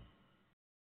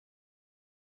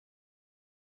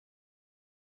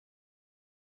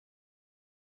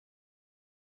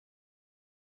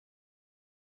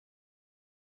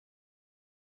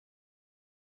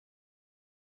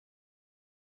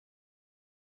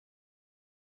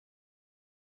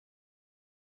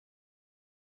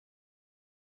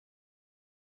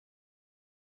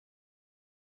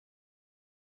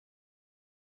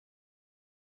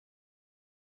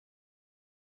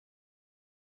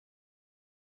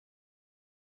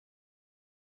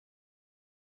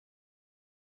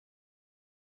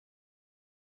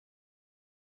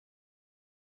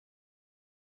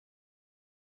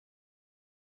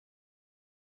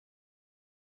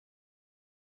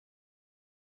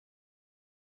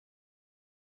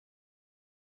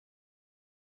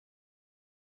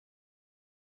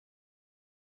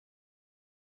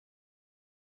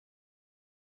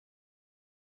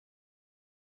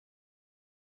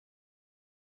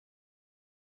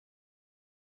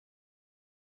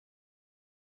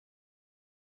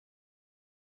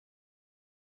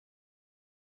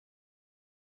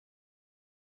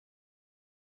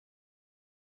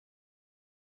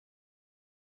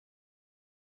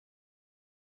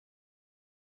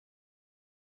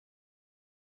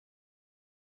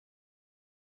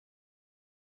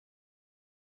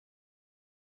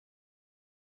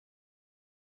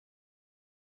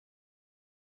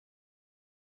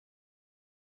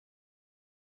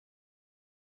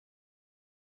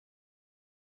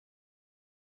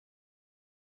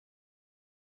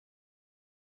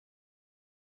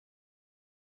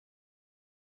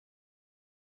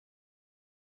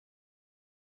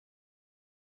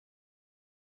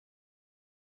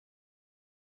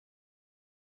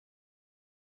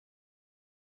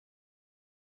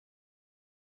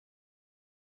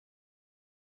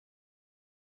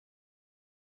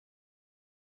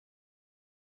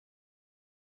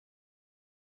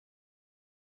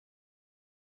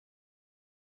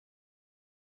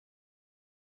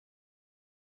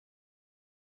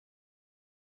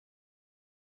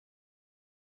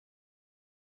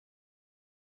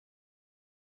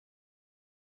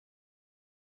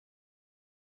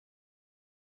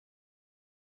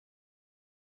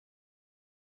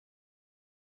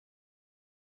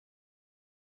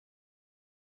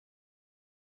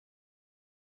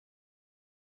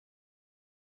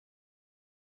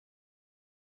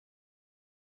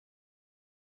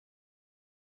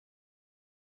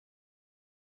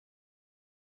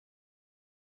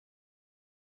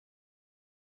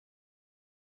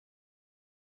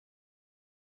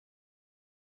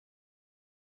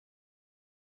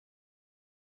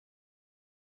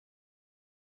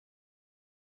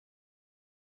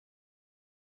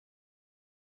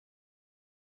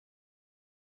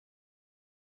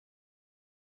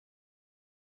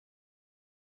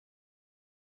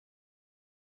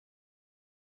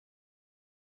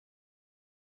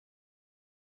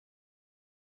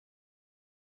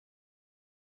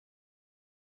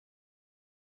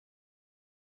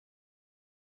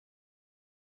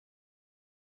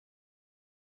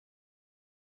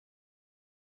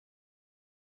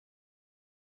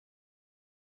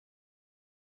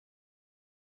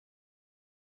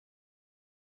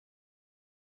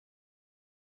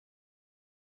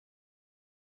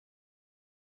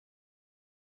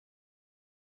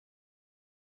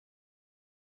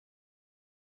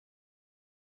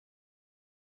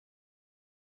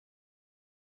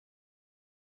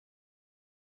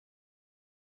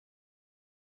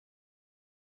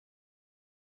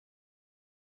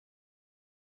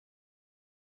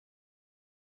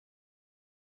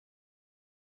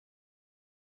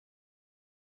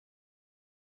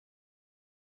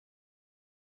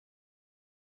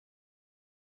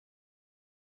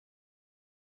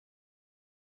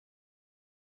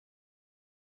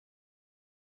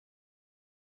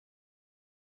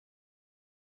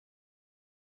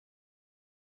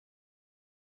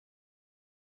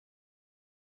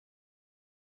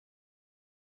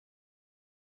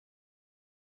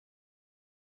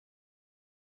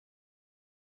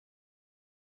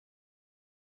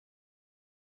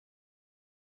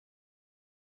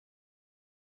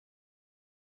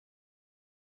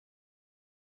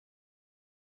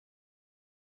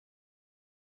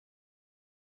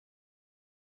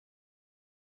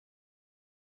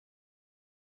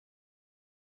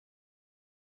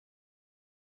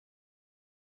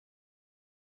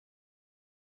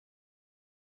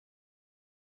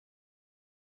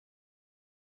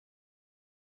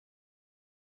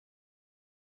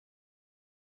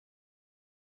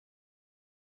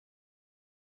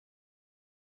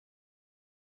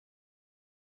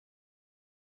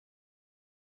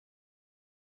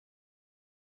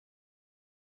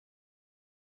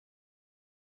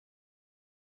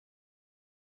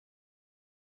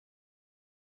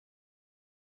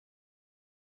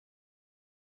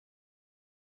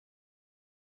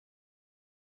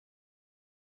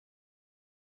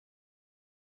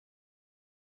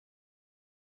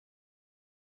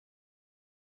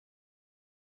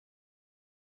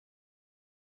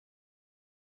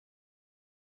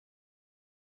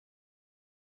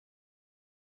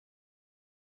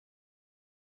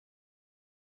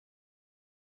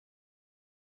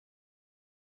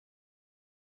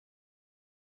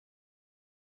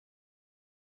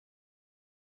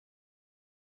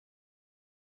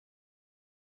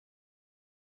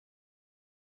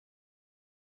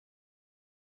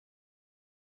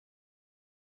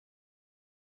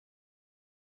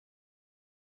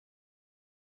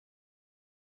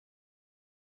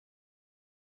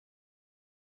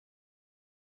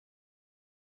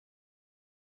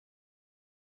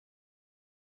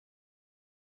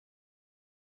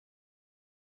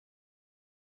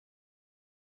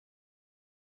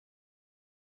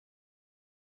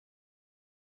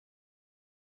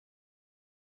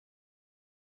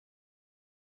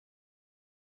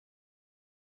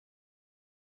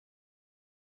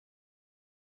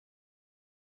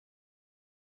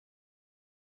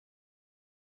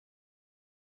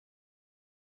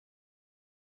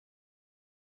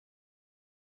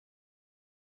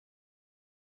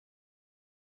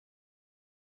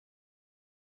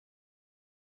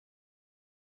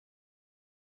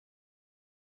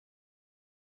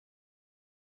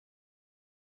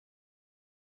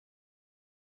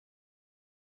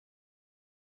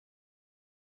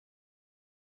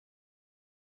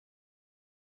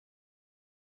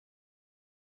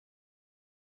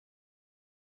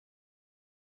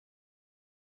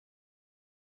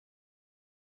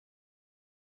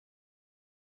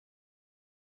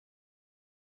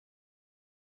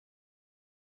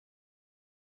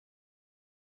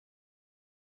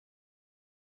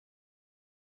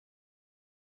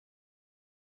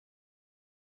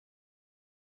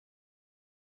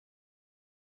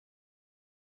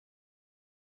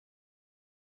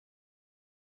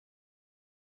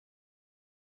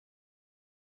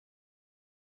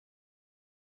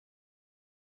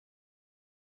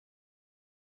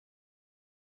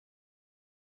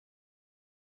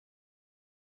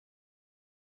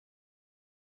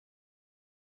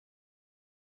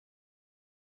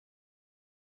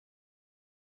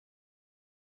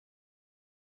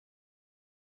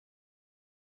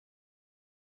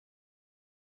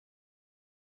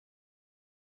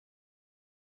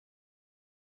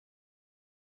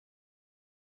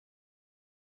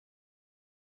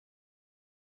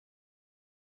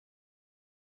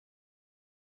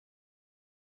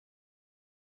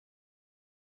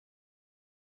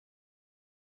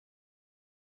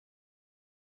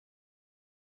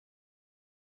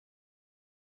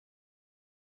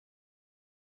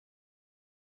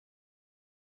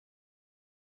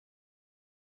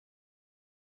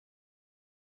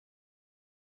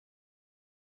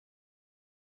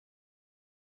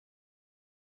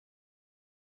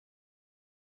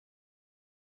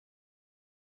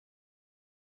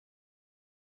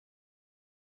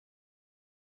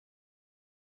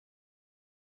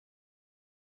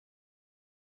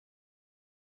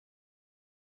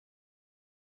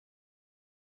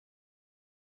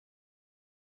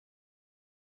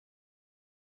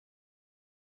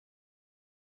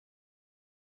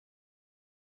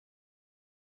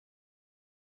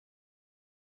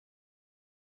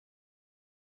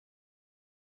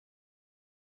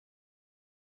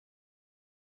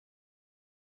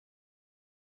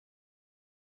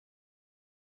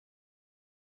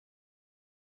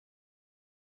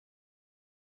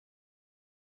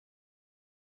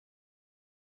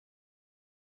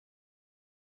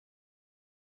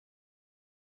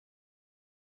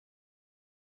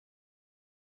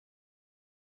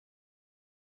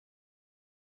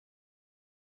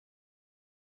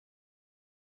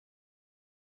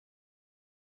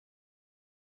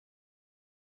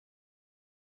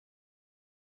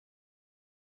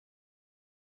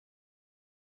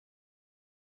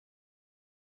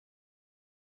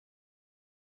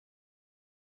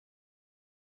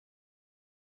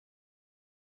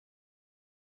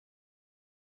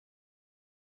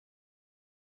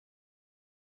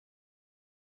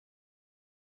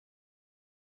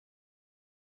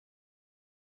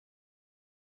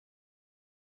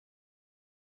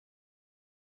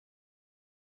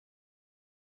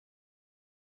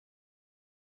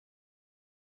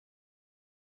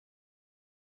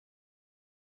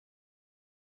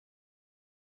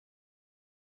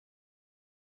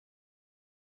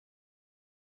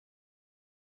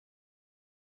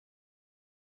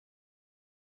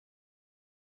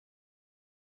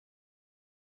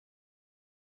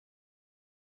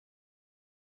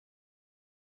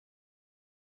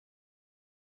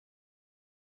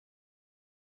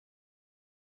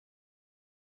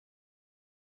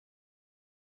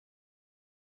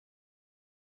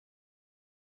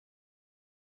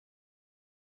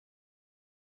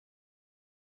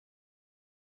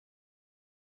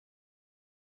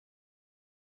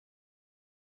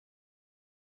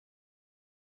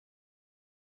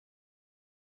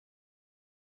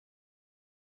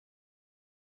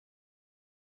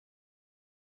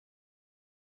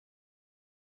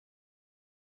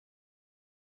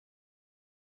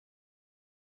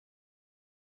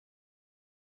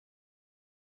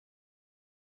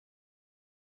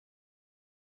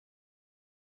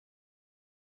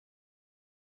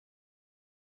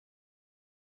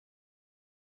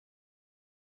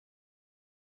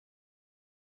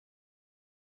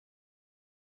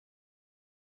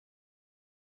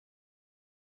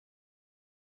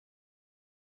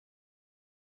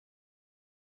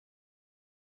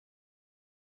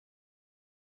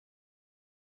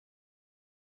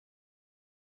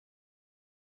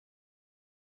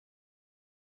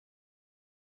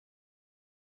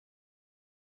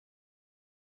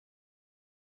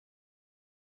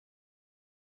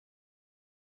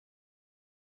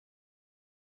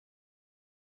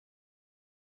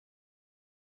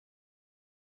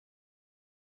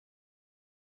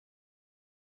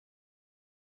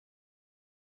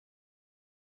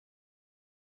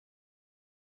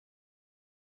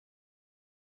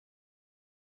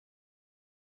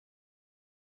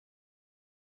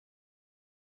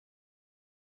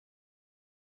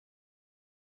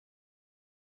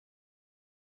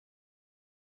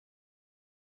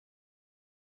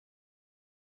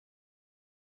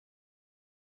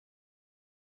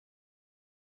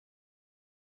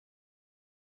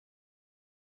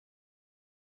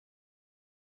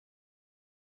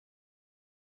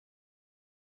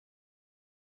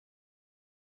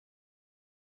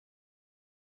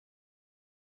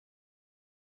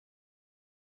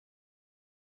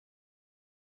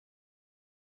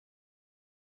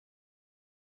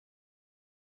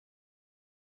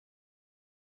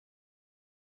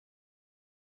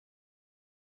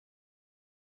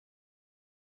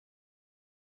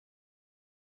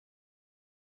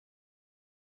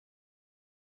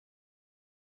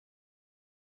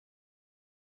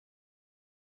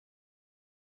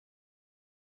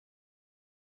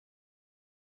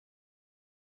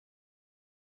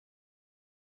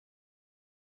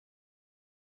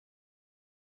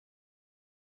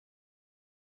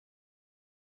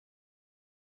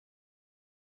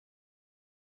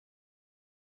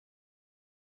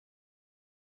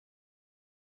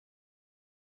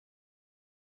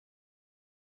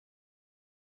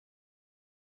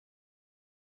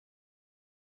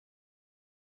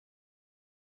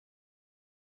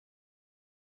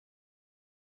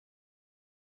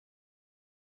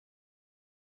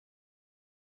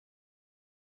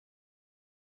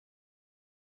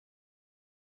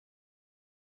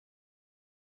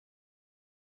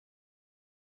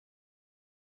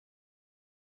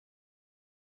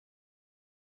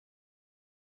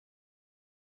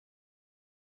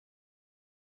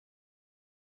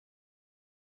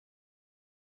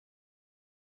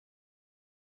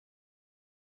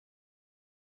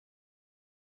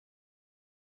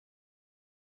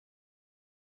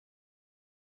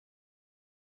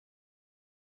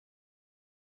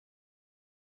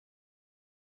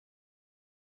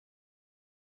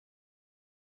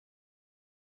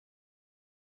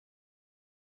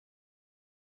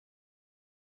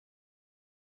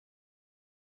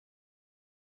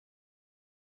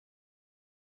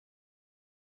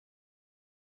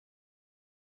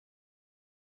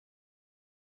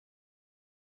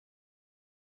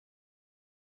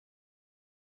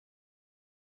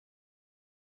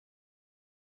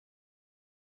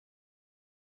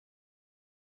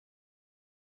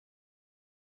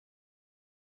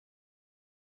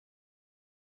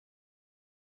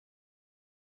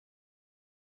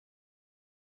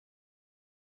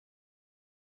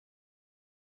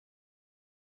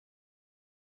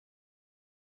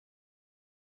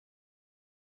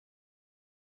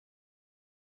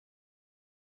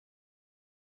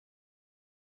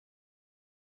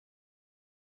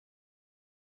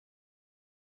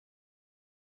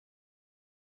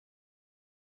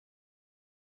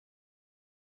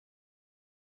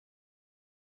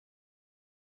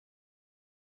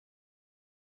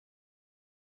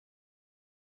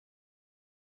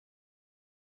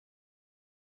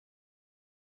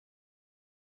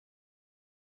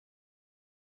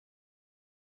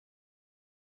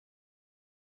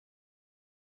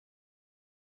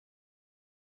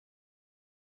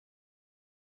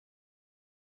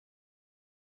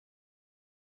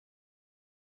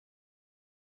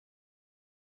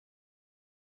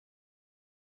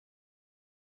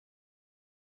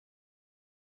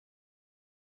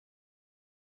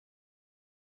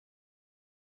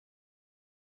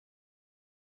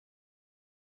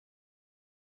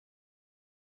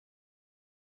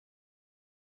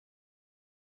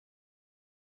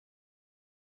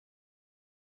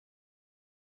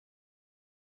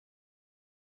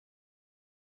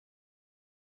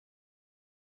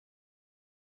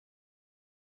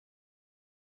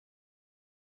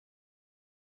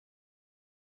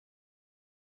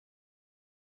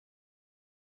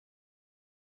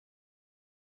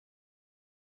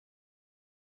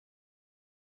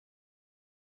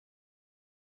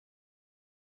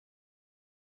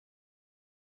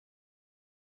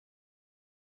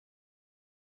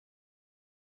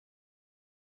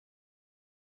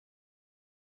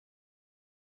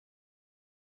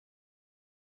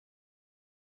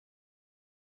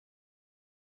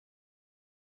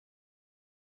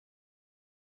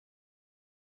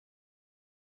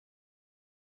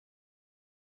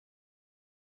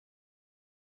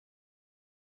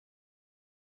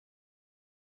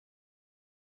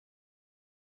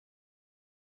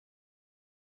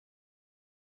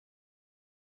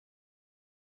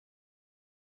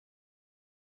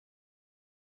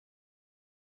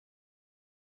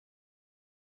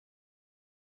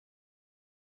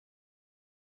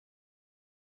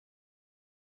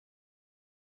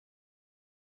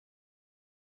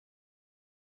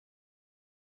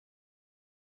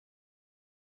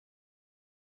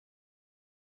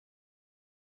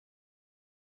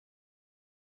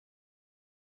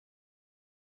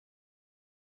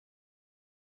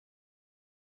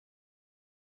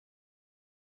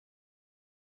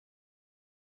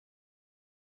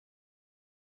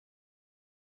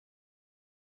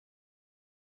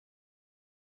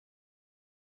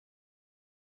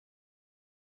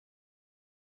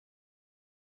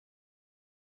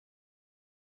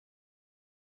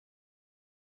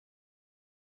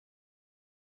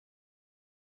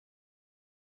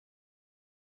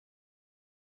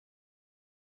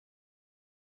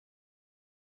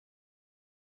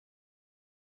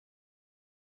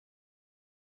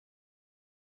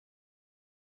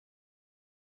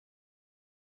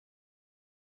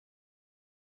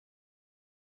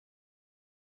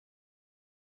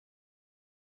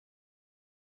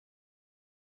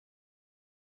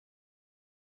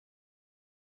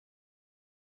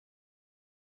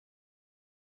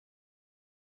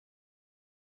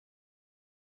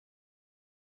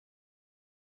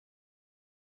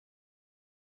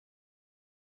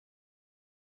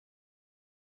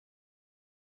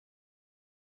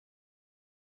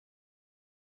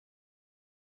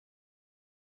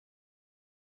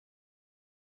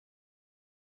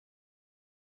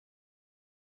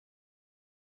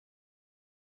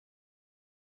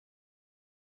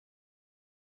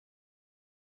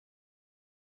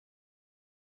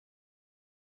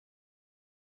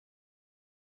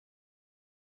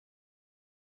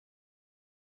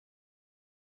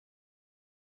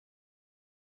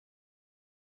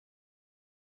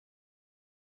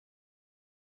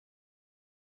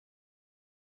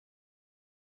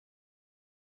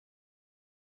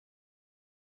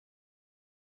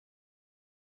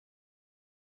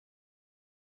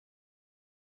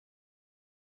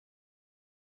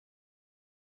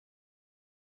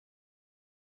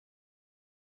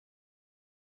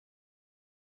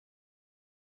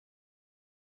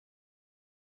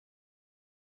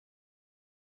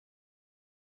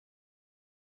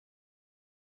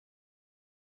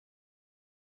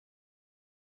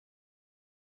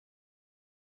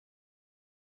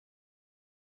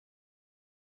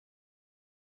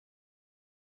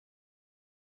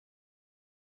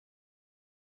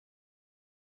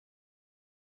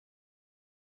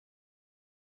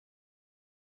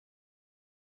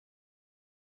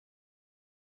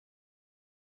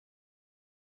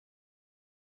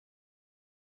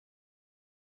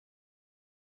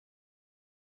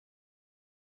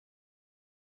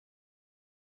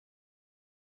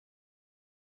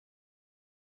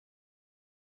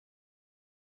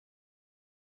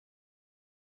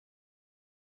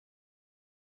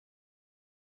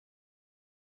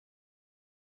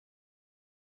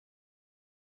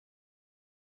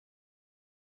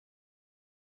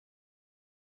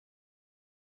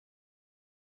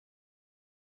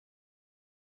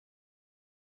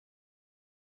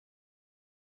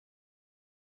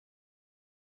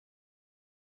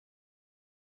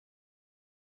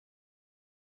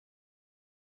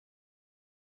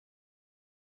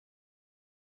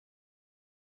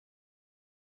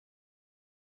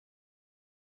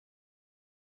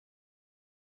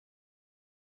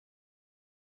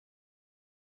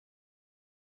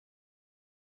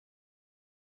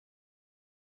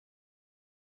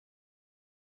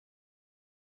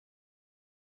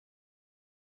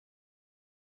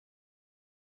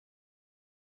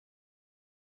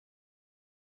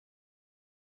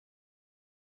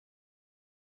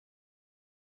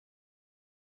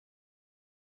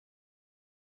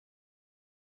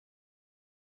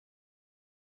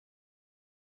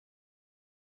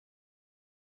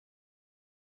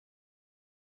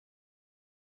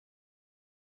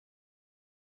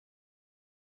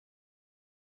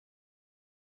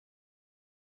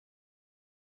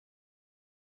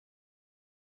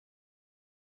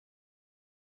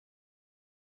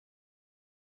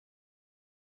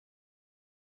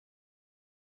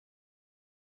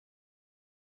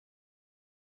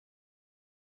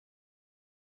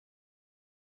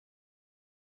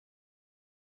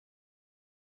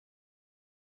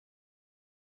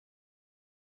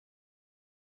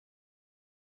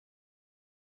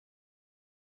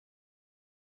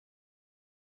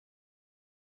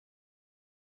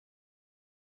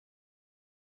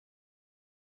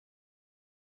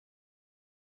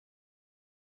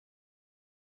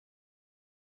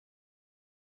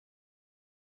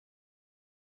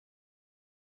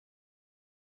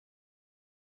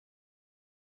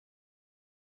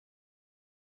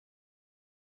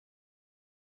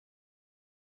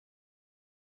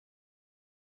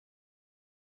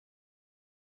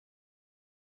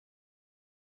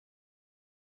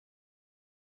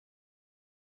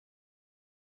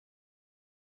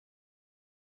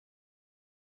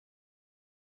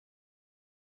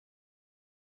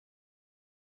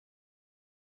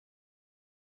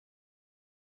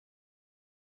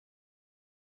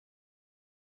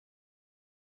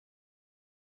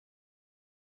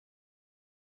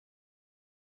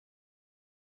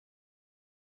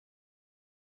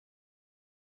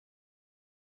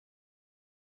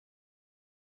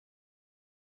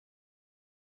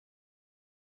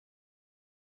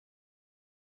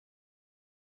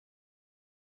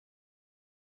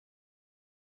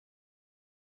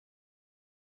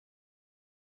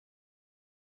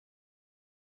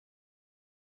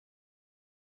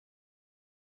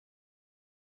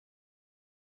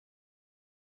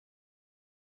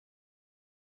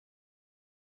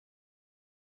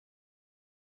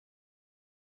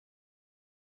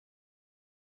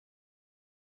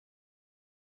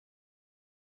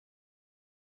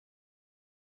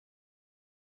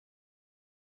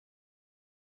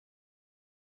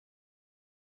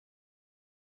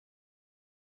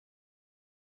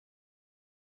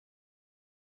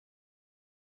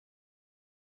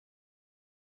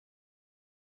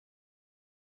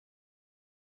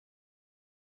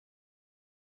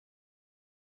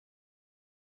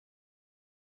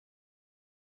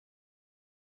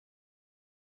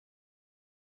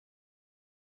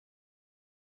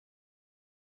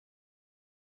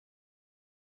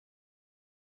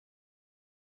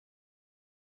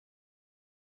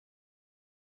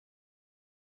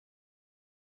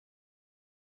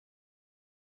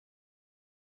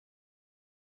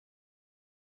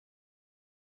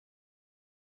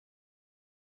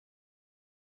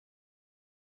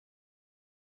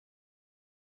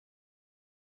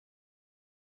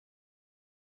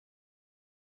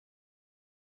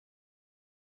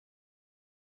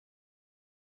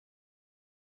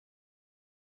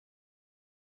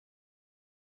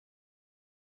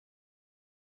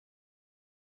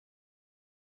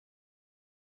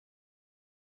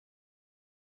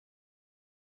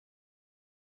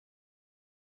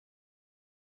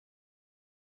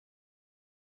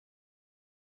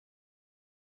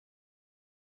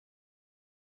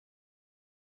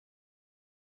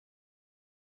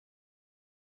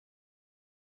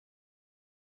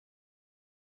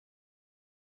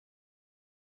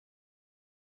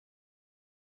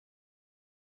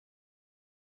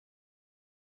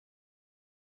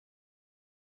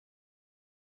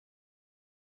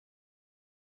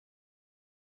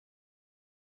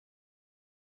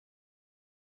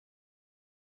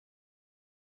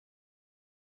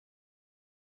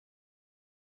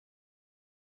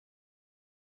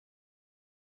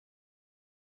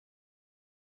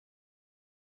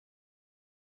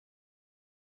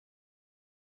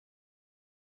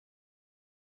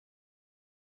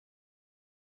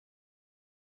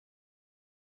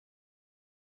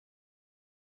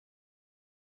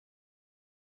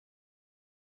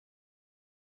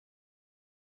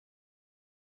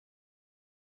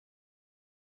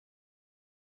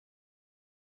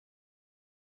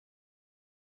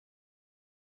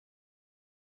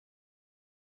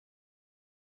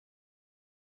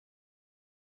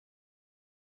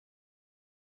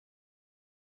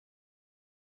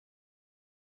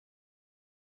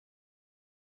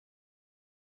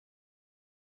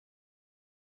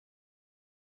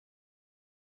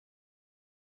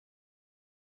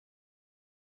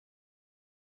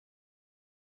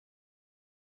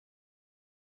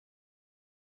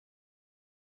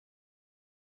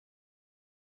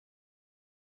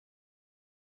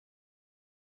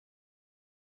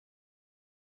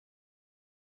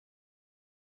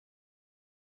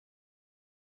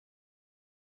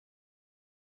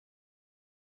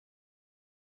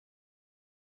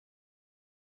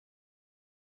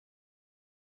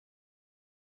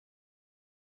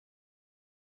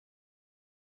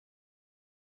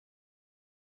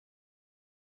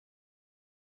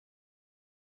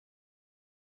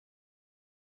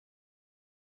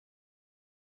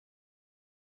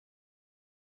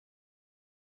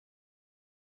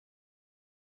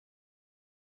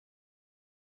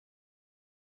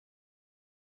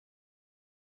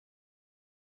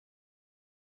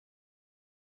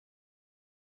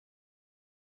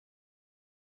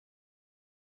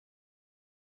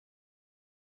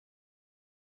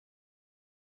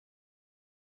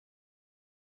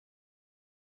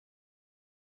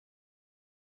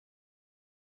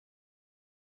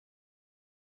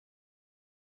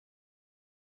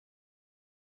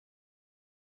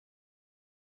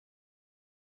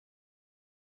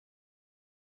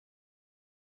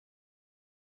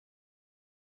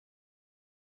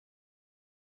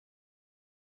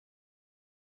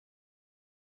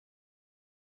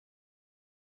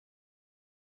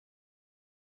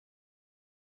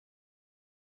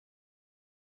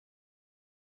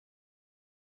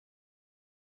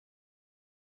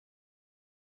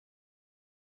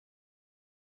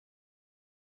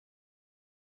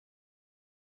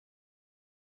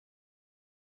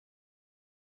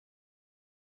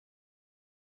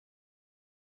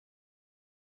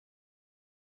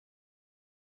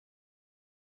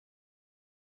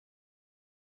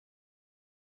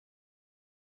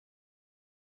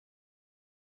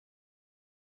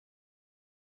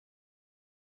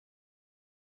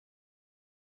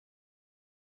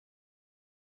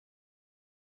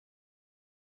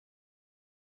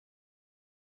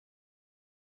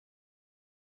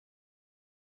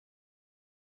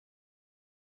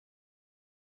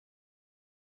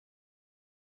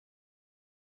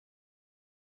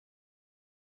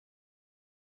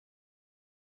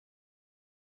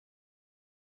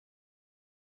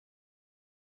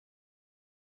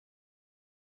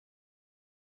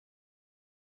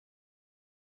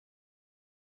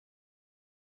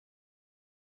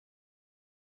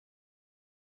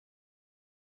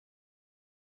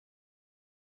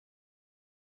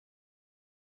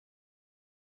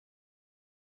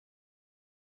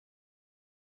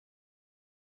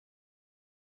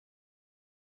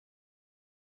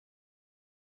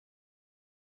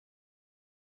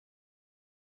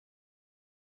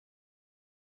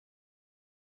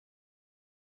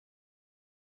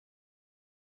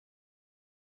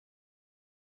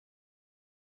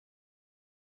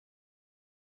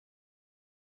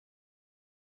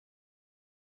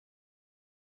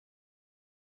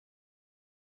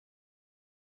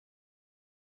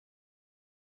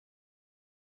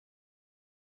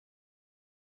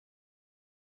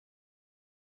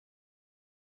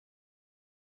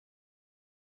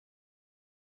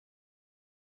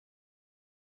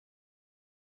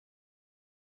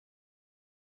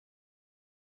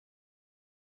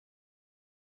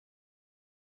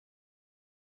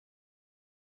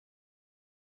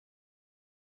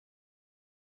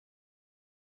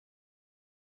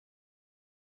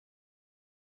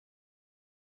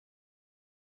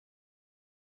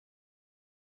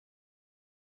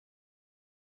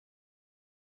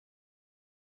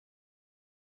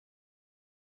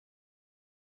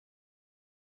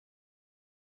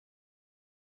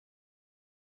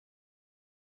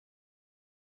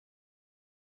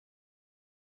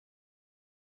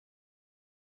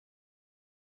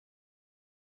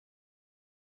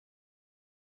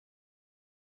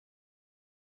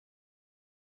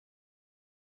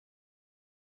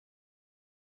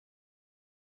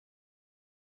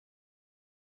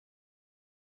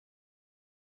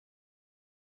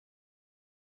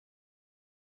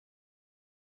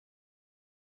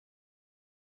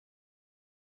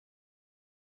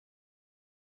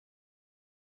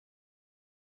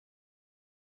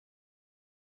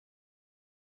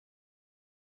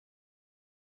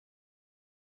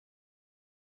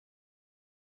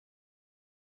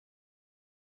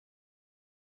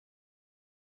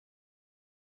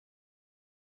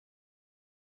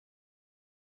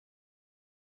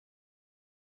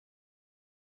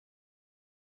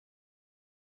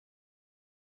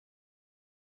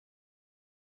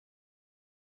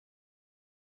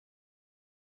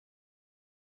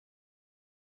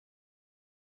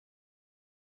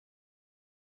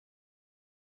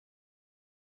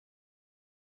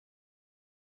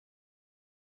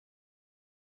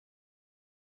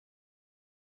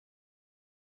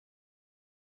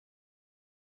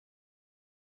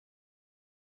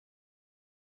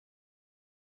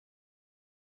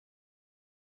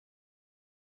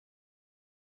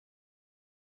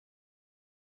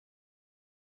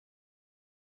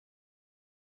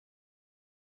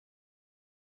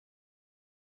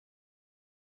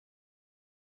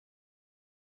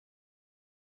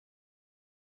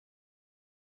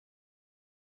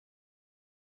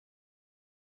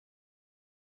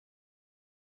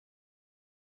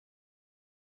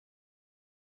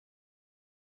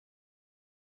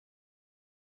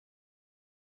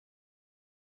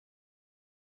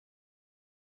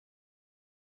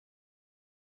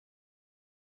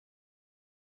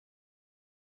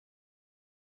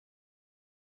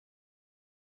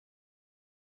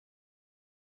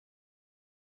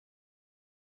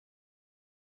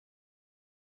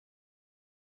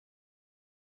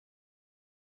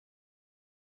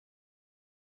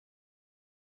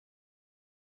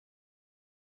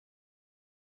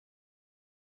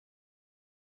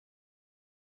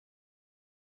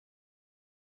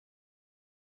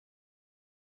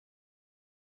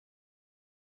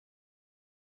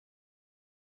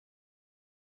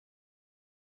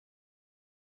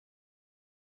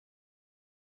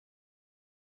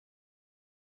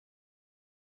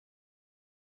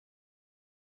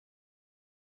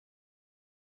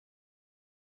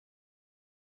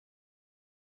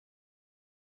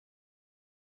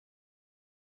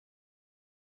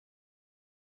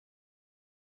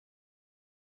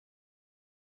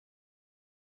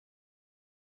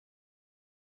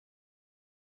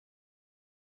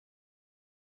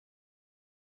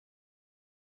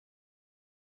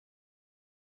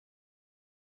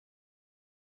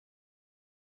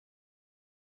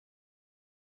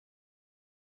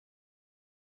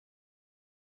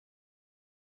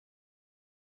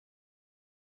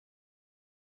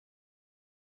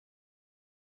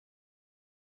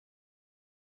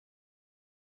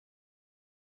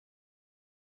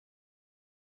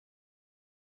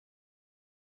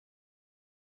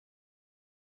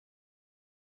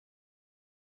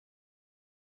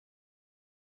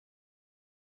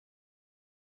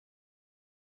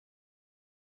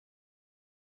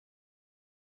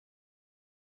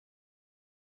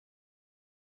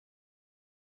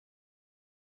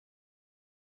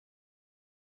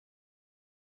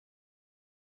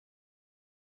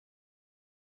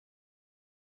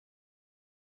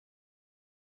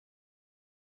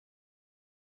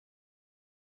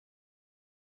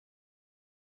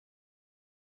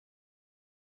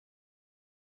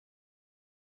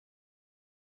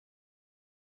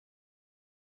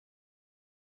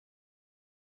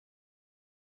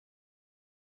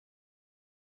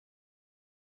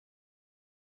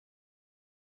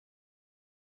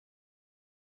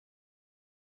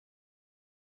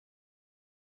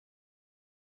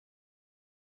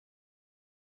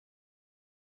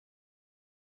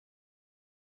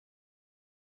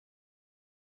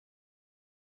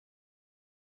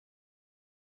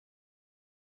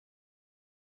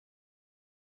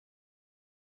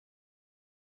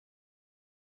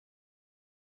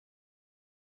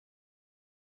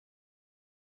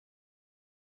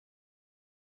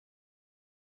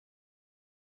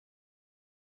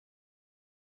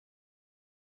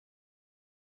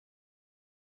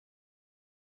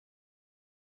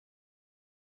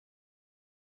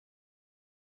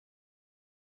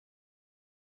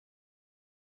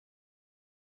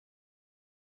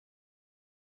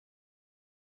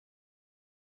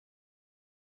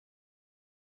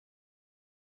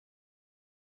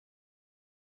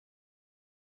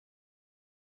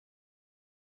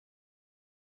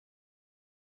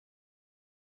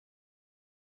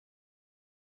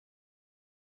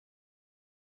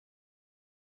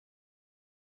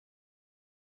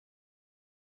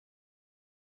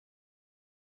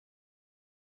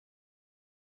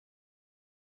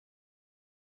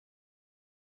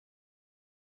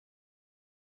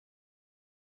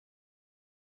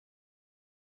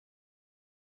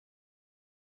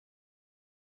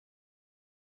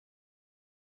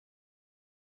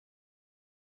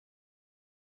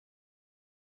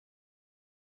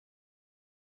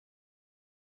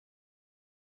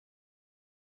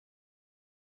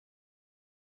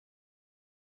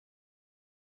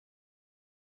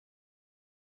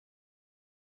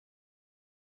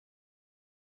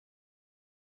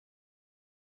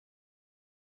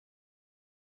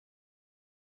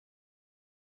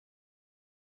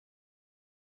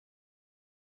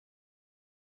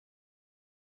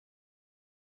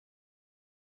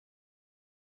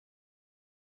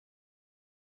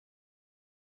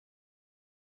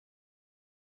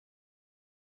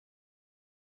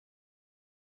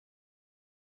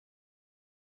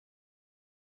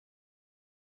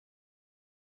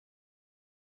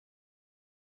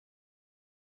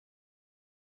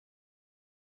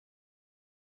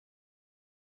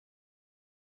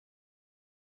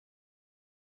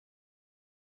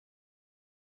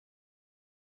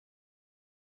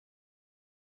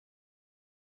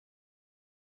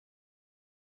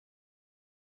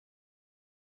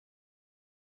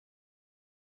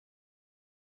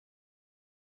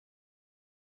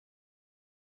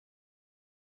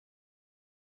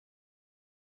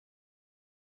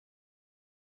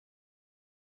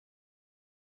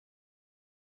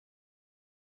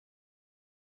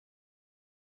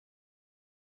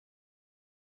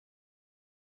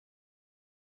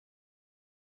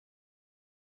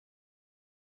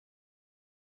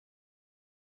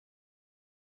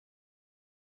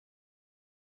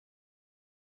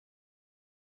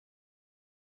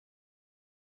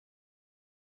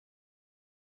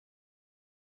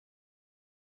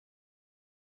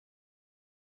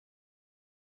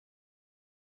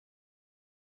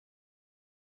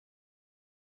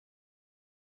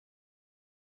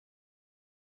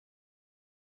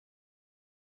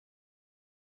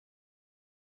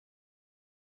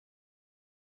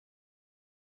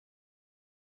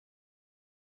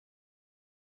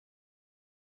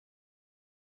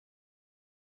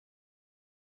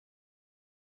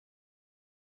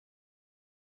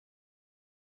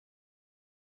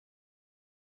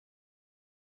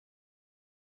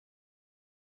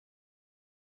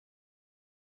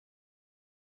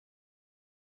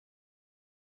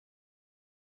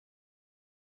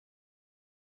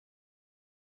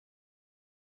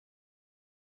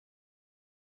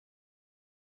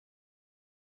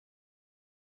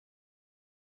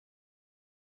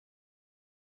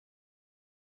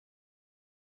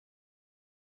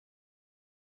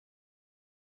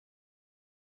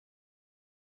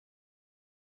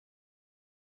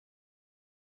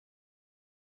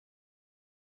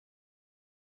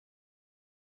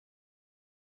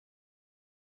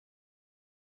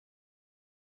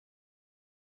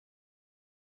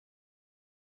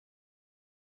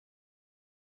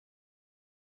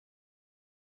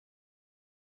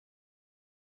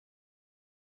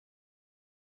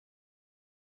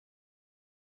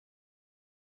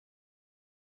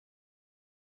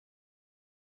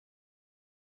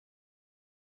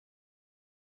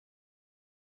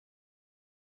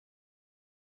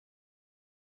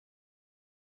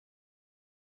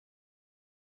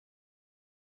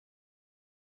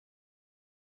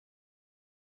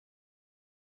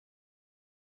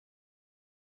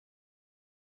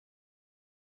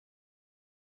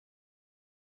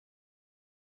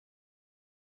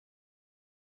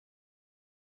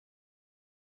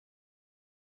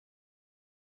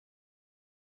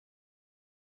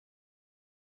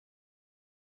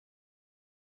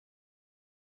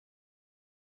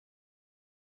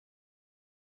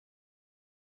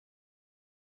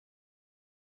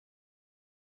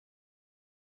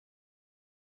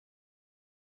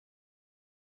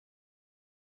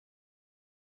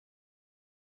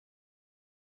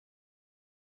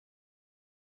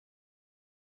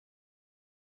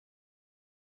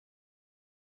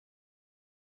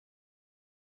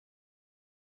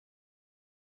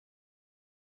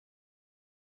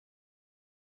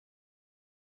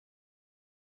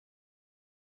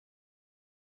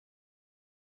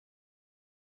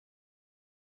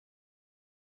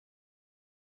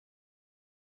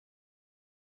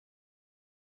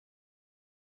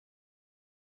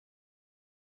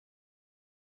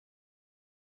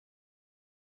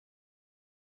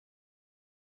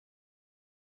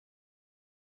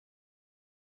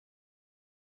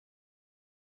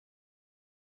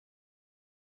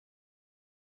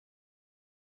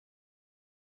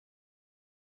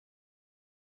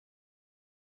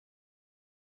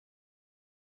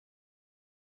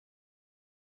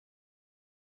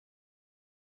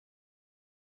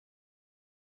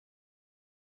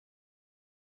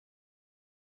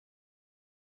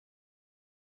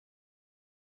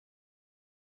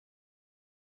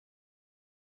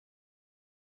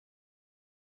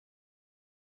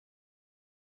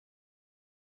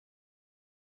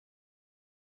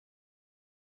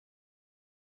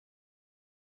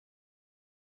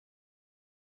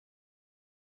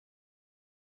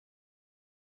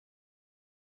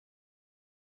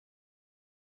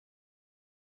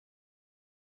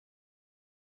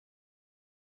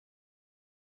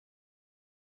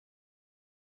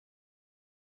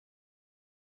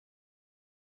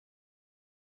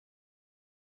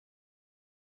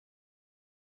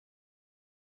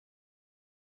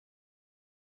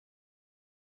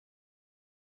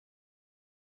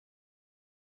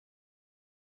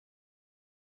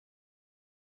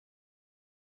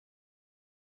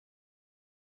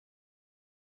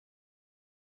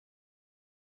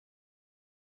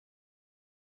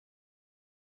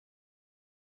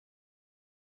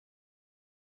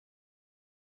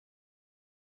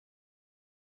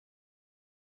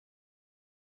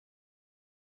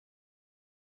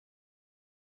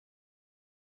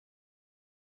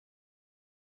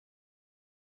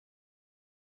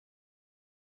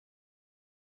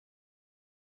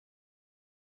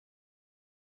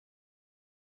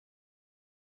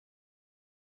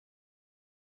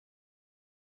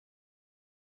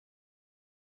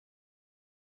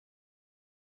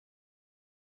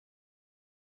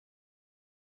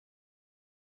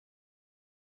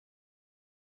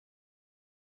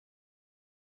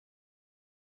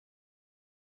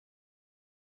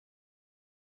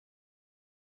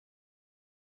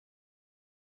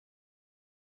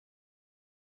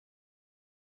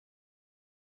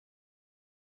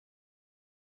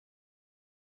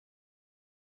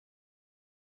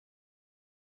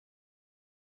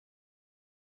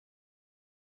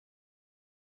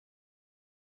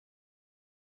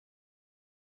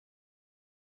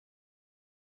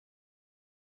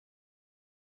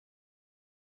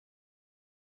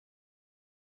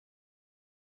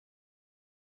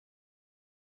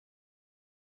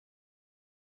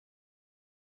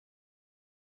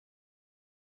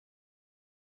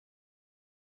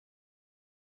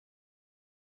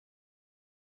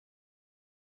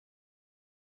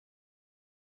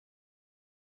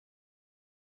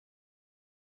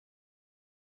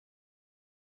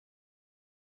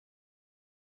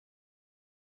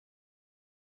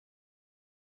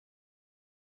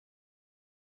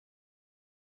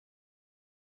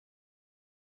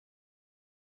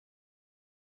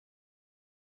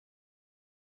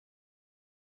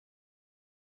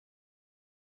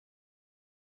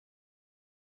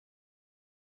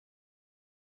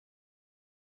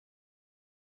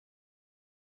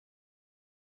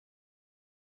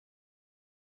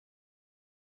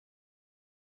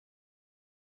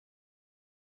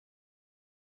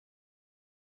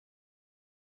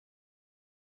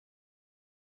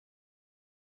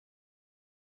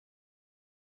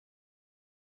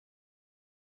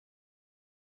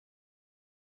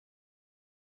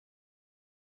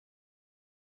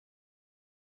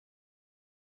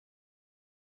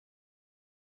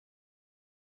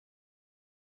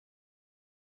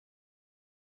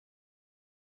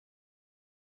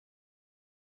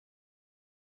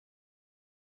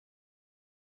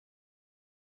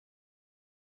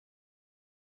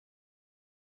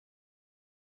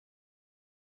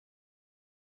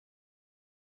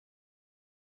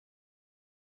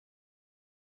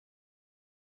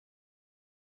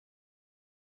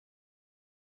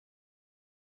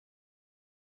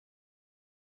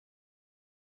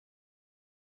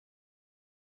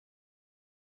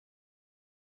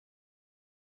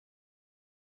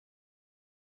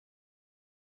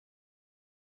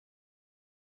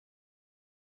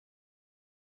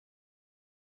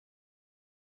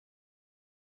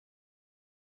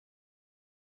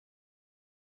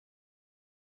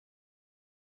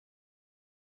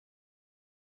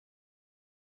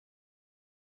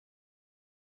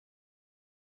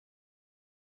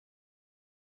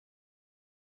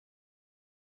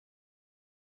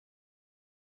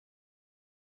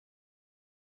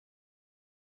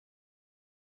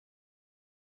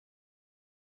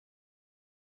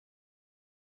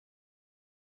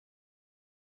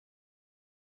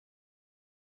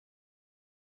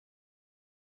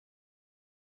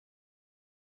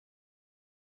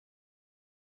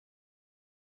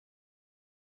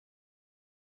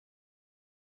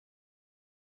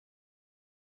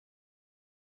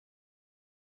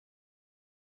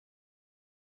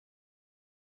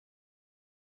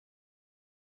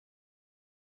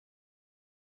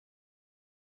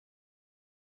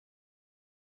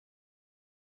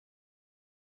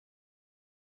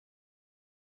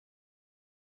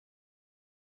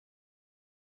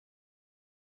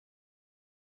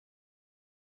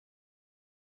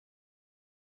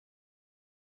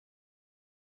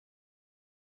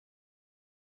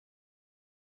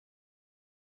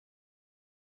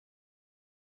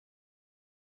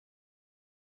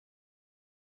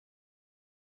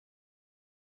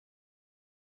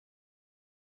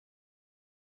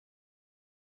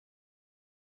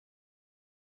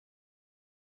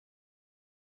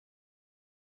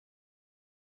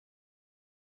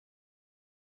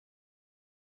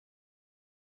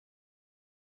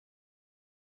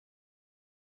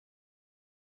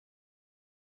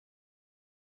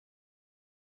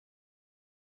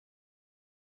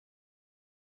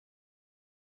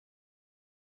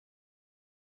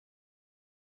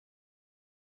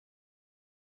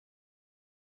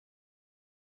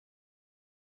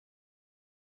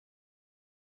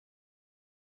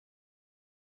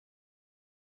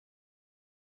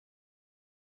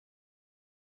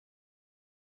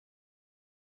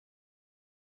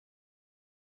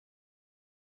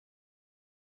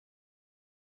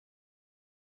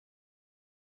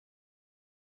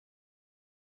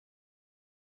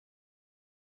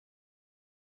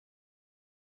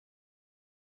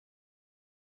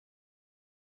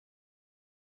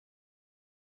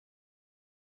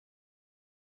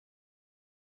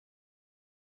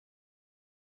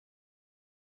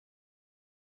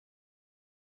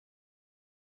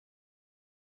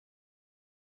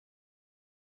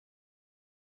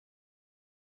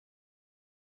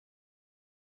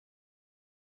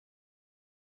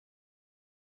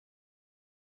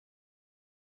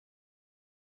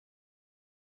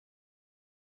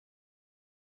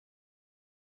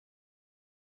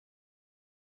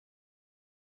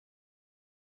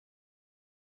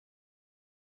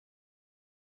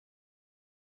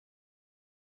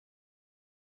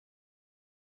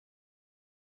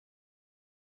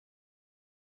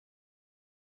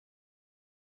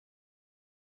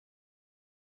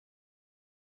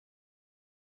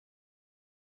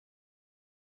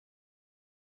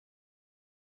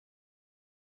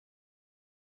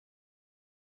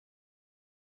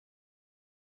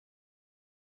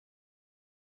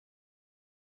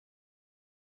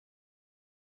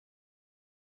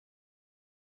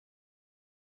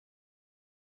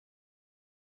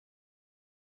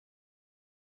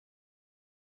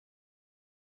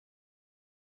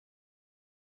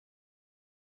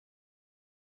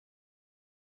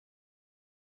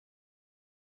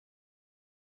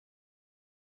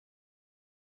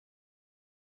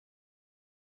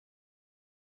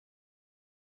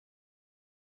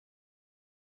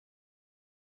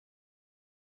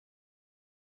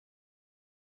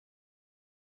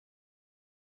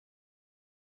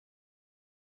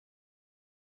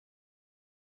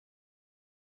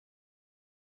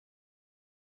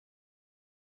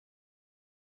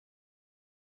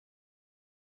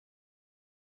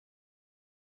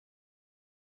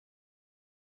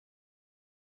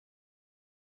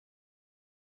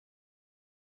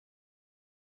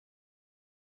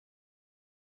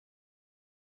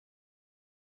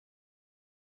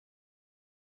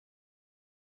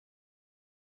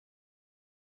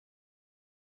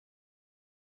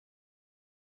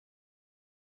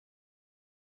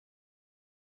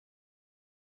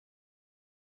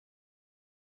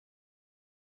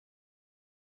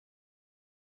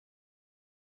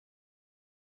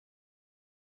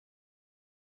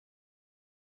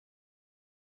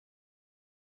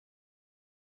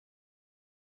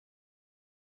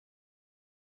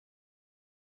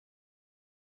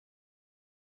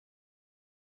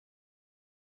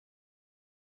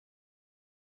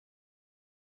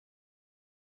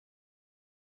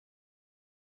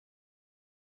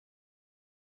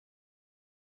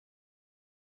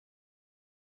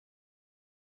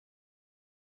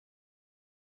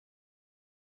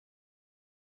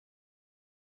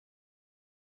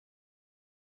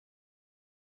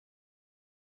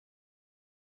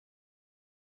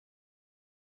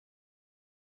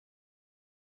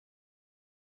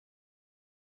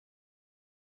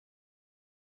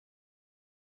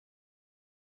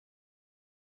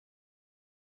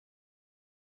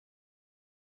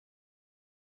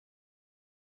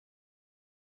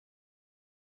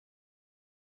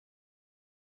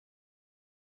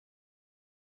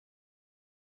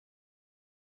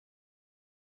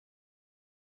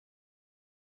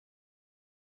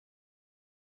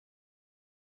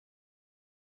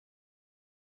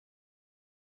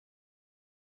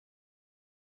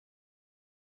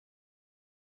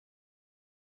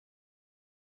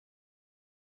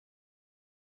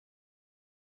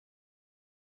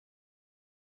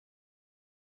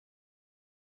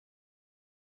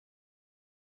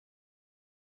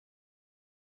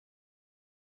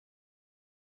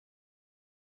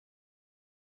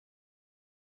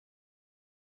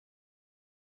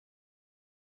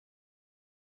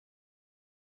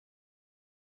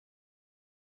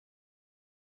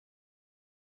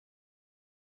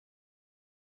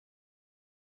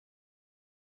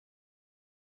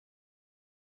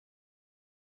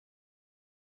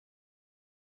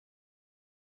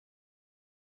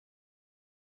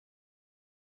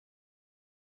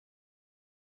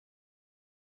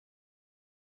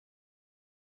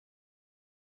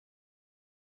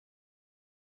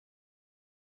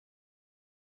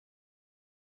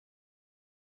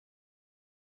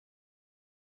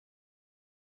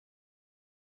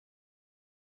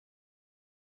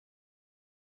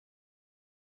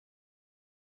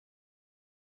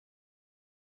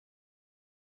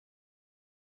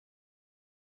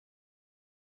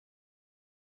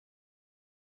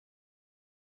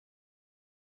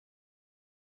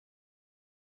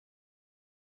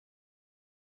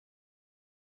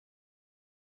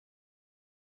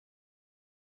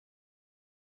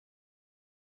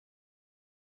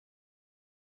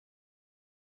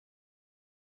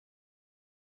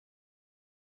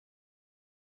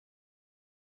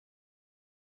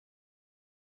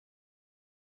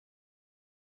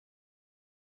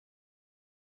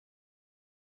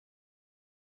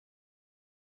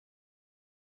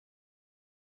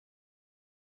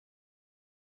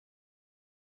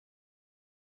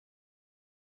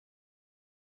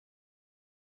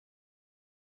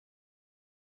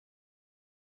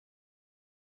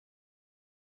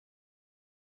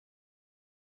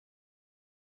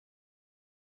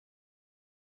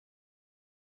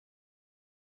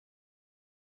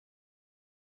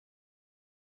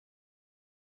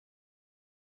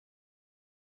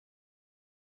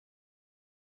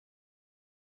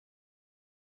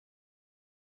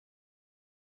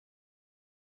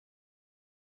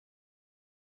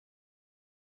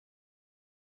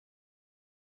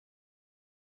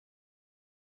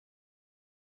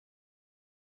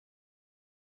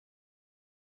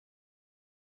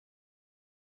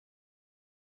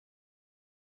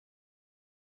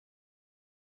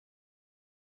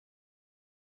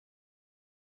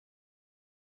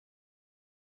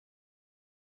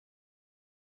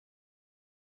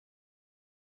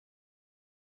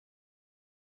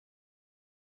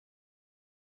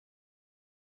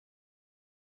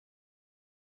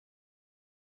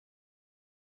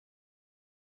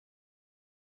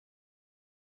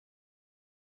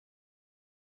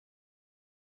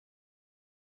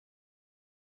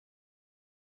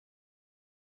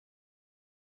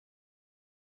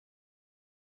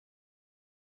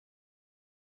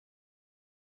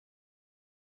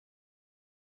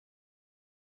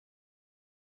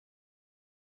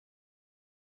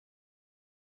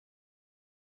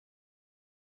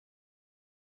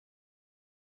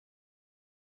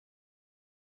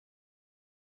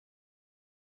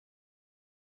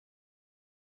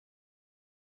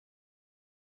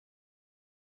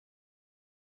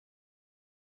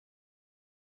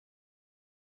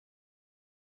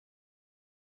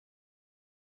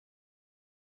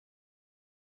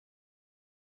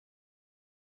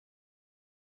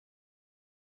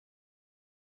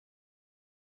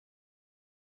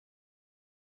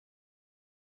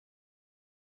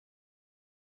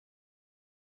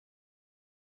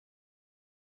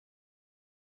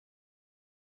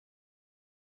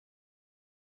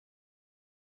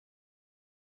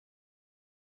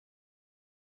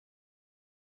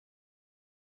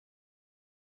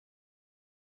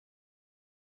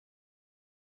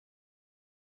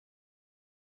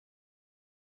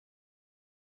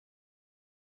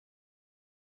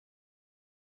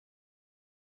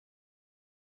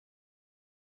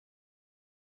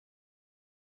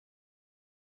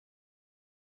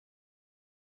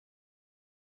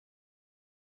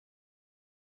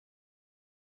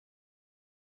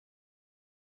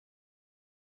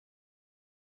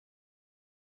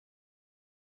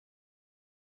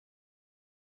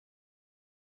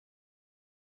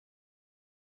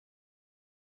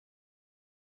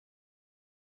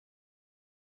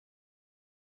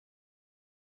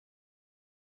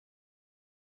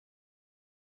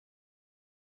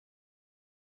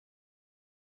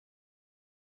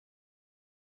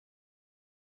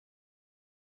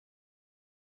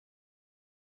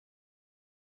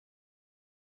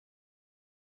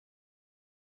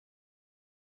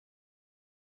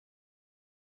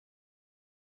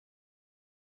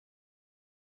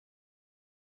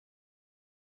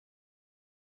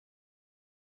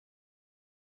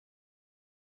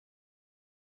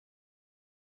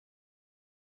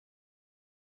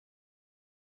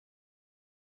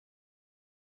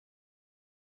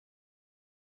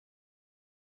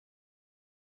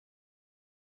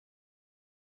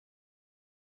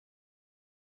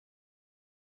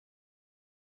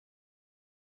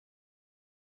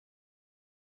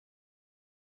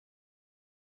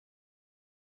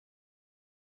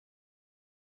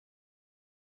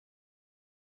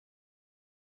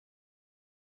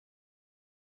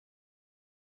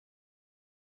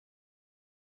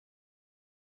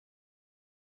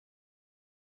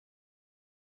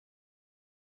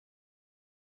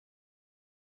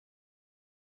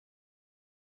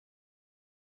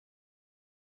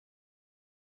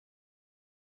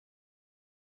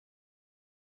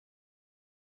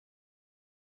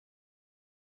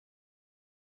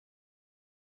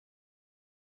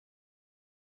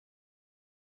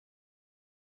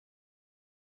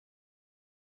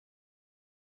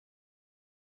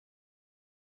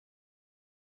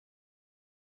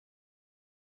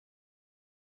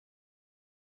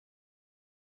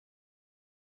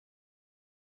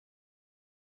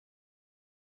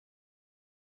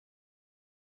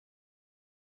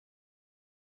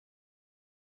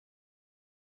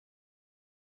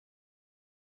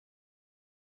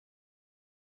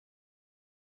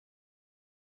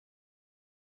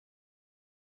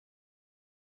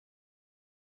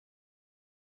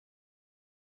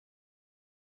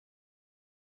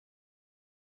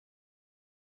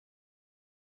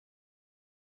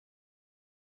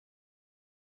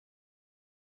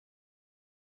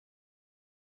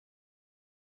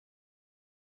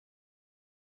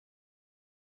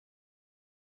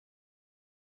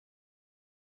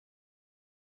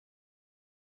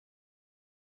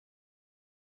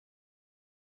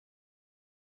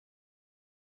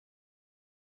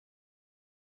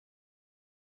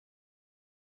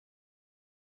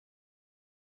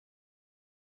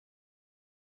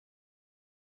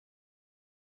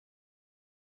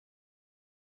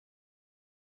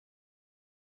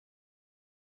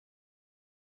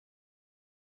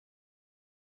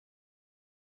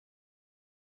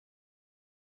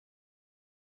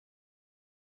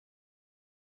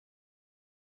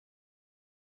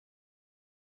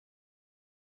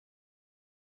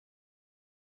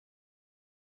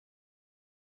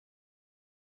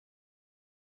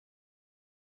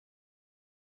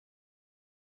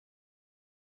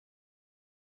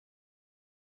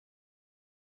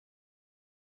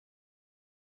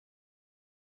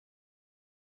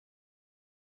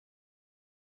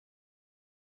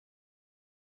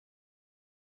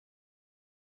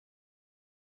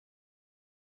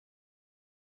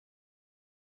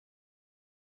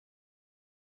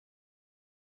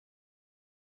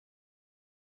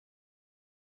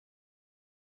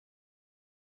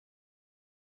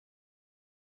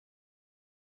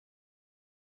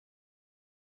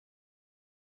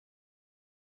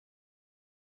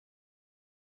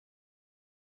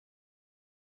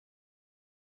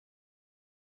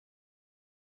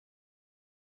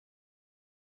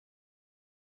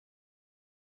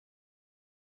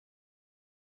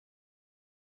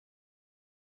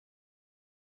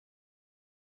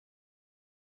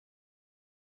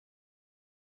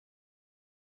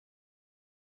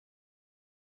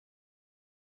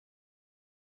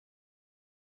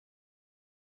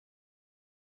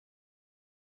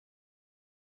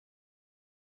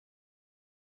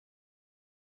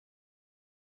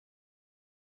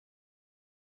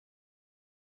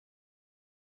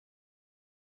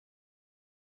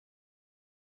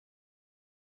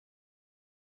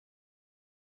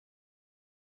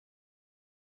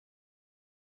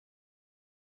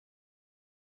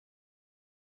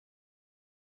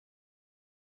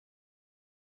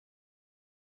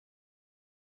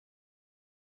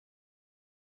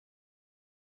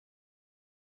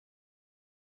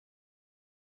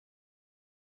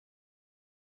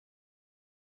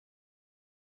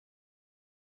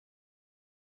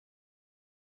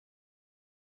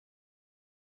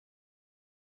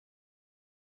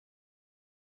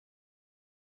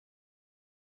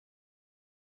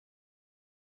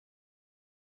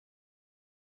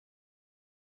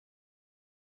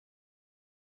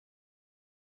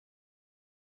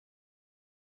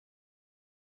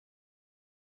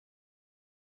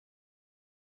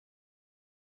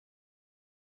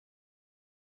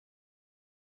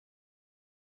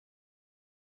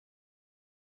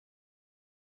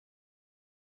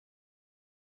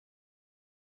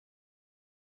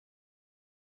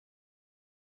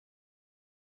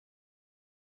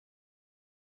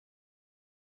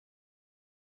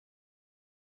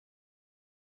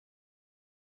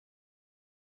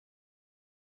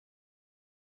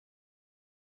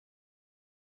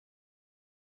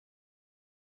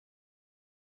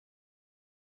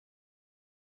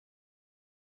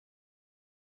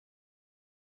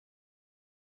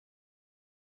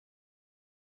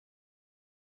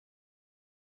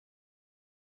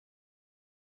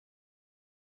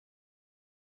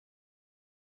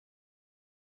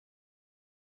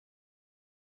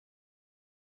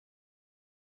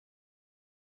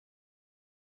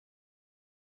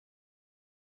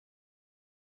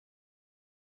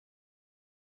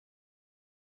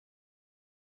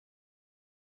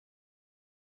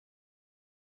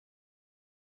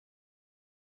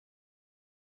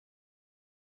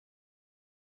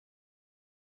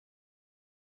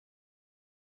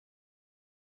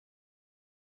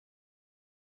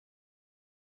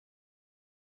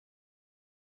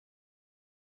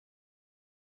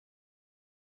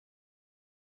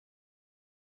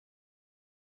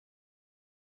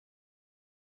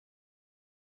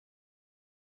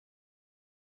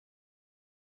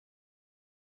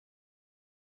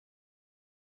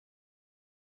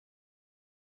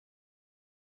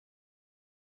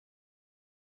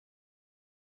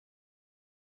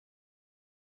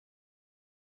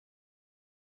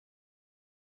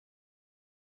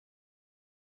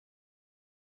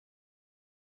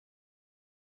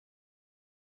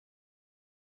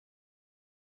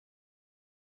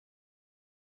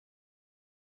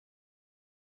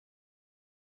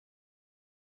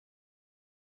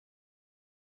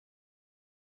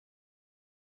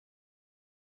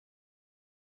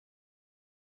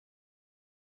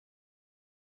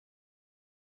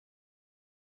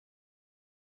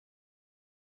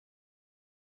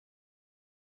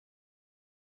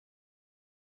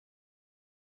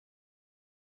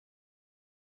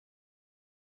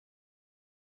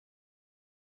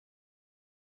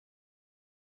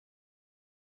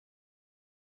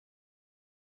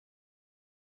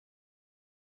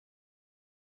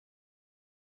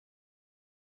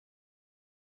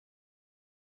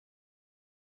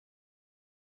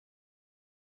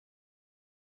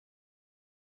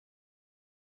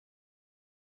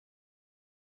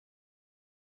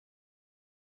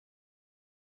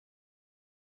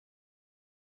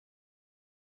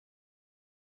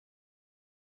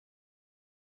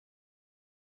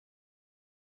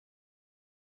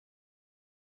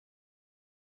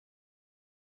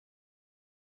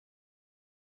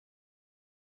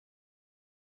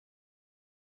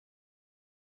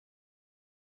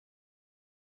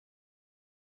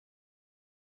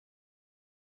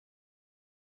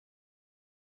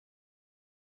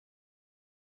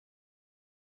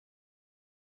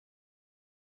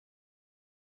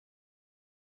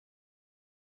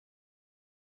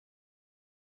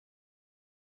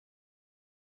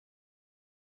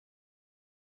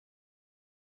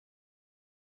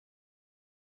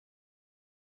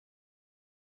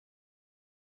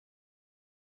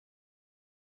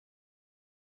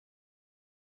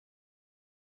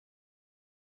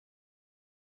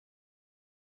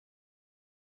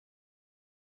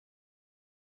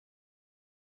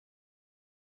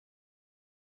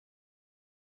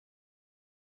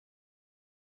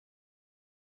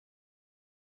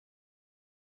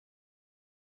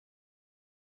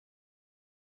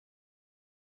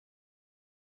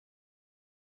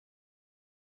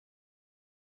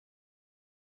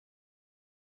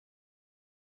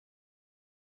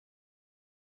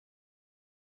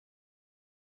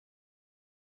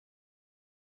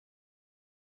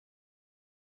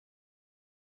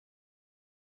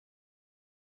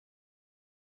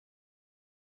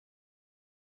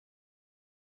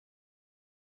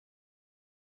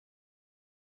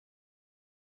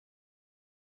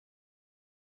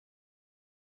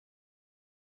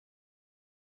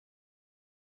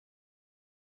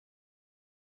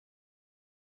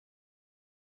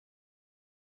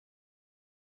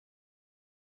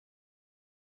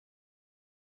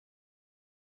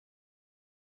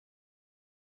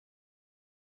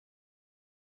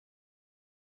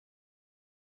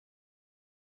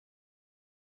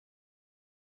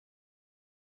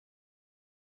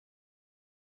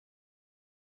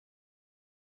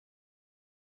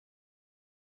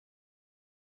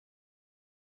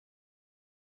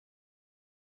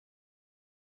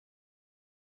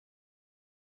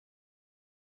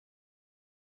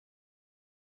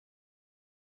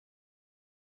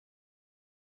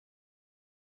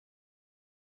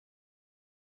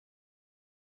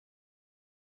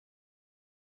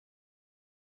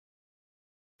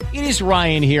 It is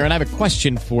Ryan here, and I have a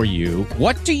question for you.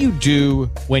 What do you do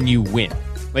when you win?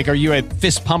 Like, are you a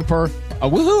fist pumper, a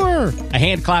woohooer, a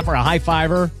hand clapper, a high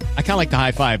fiver? I kind of like the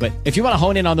high five, but if you want to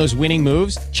hone in on those winning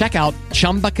moves, check out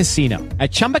Chumba Casino.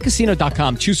 At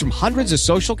ChumbaCasino.com, choose from hundreds of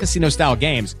social casino-style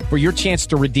games for your chance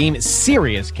to redeem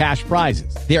serious cash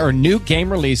prizes. There are new game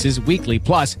releases weekly,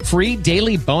 plus free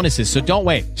daily bonuses. So don't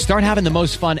wait. Start having the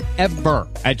most fun ever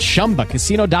at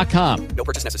ChumbaCasino.com. No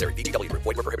purchase necessary. VGW Group.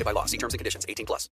 Void where prohibited by law. See terms and conditions. 18+.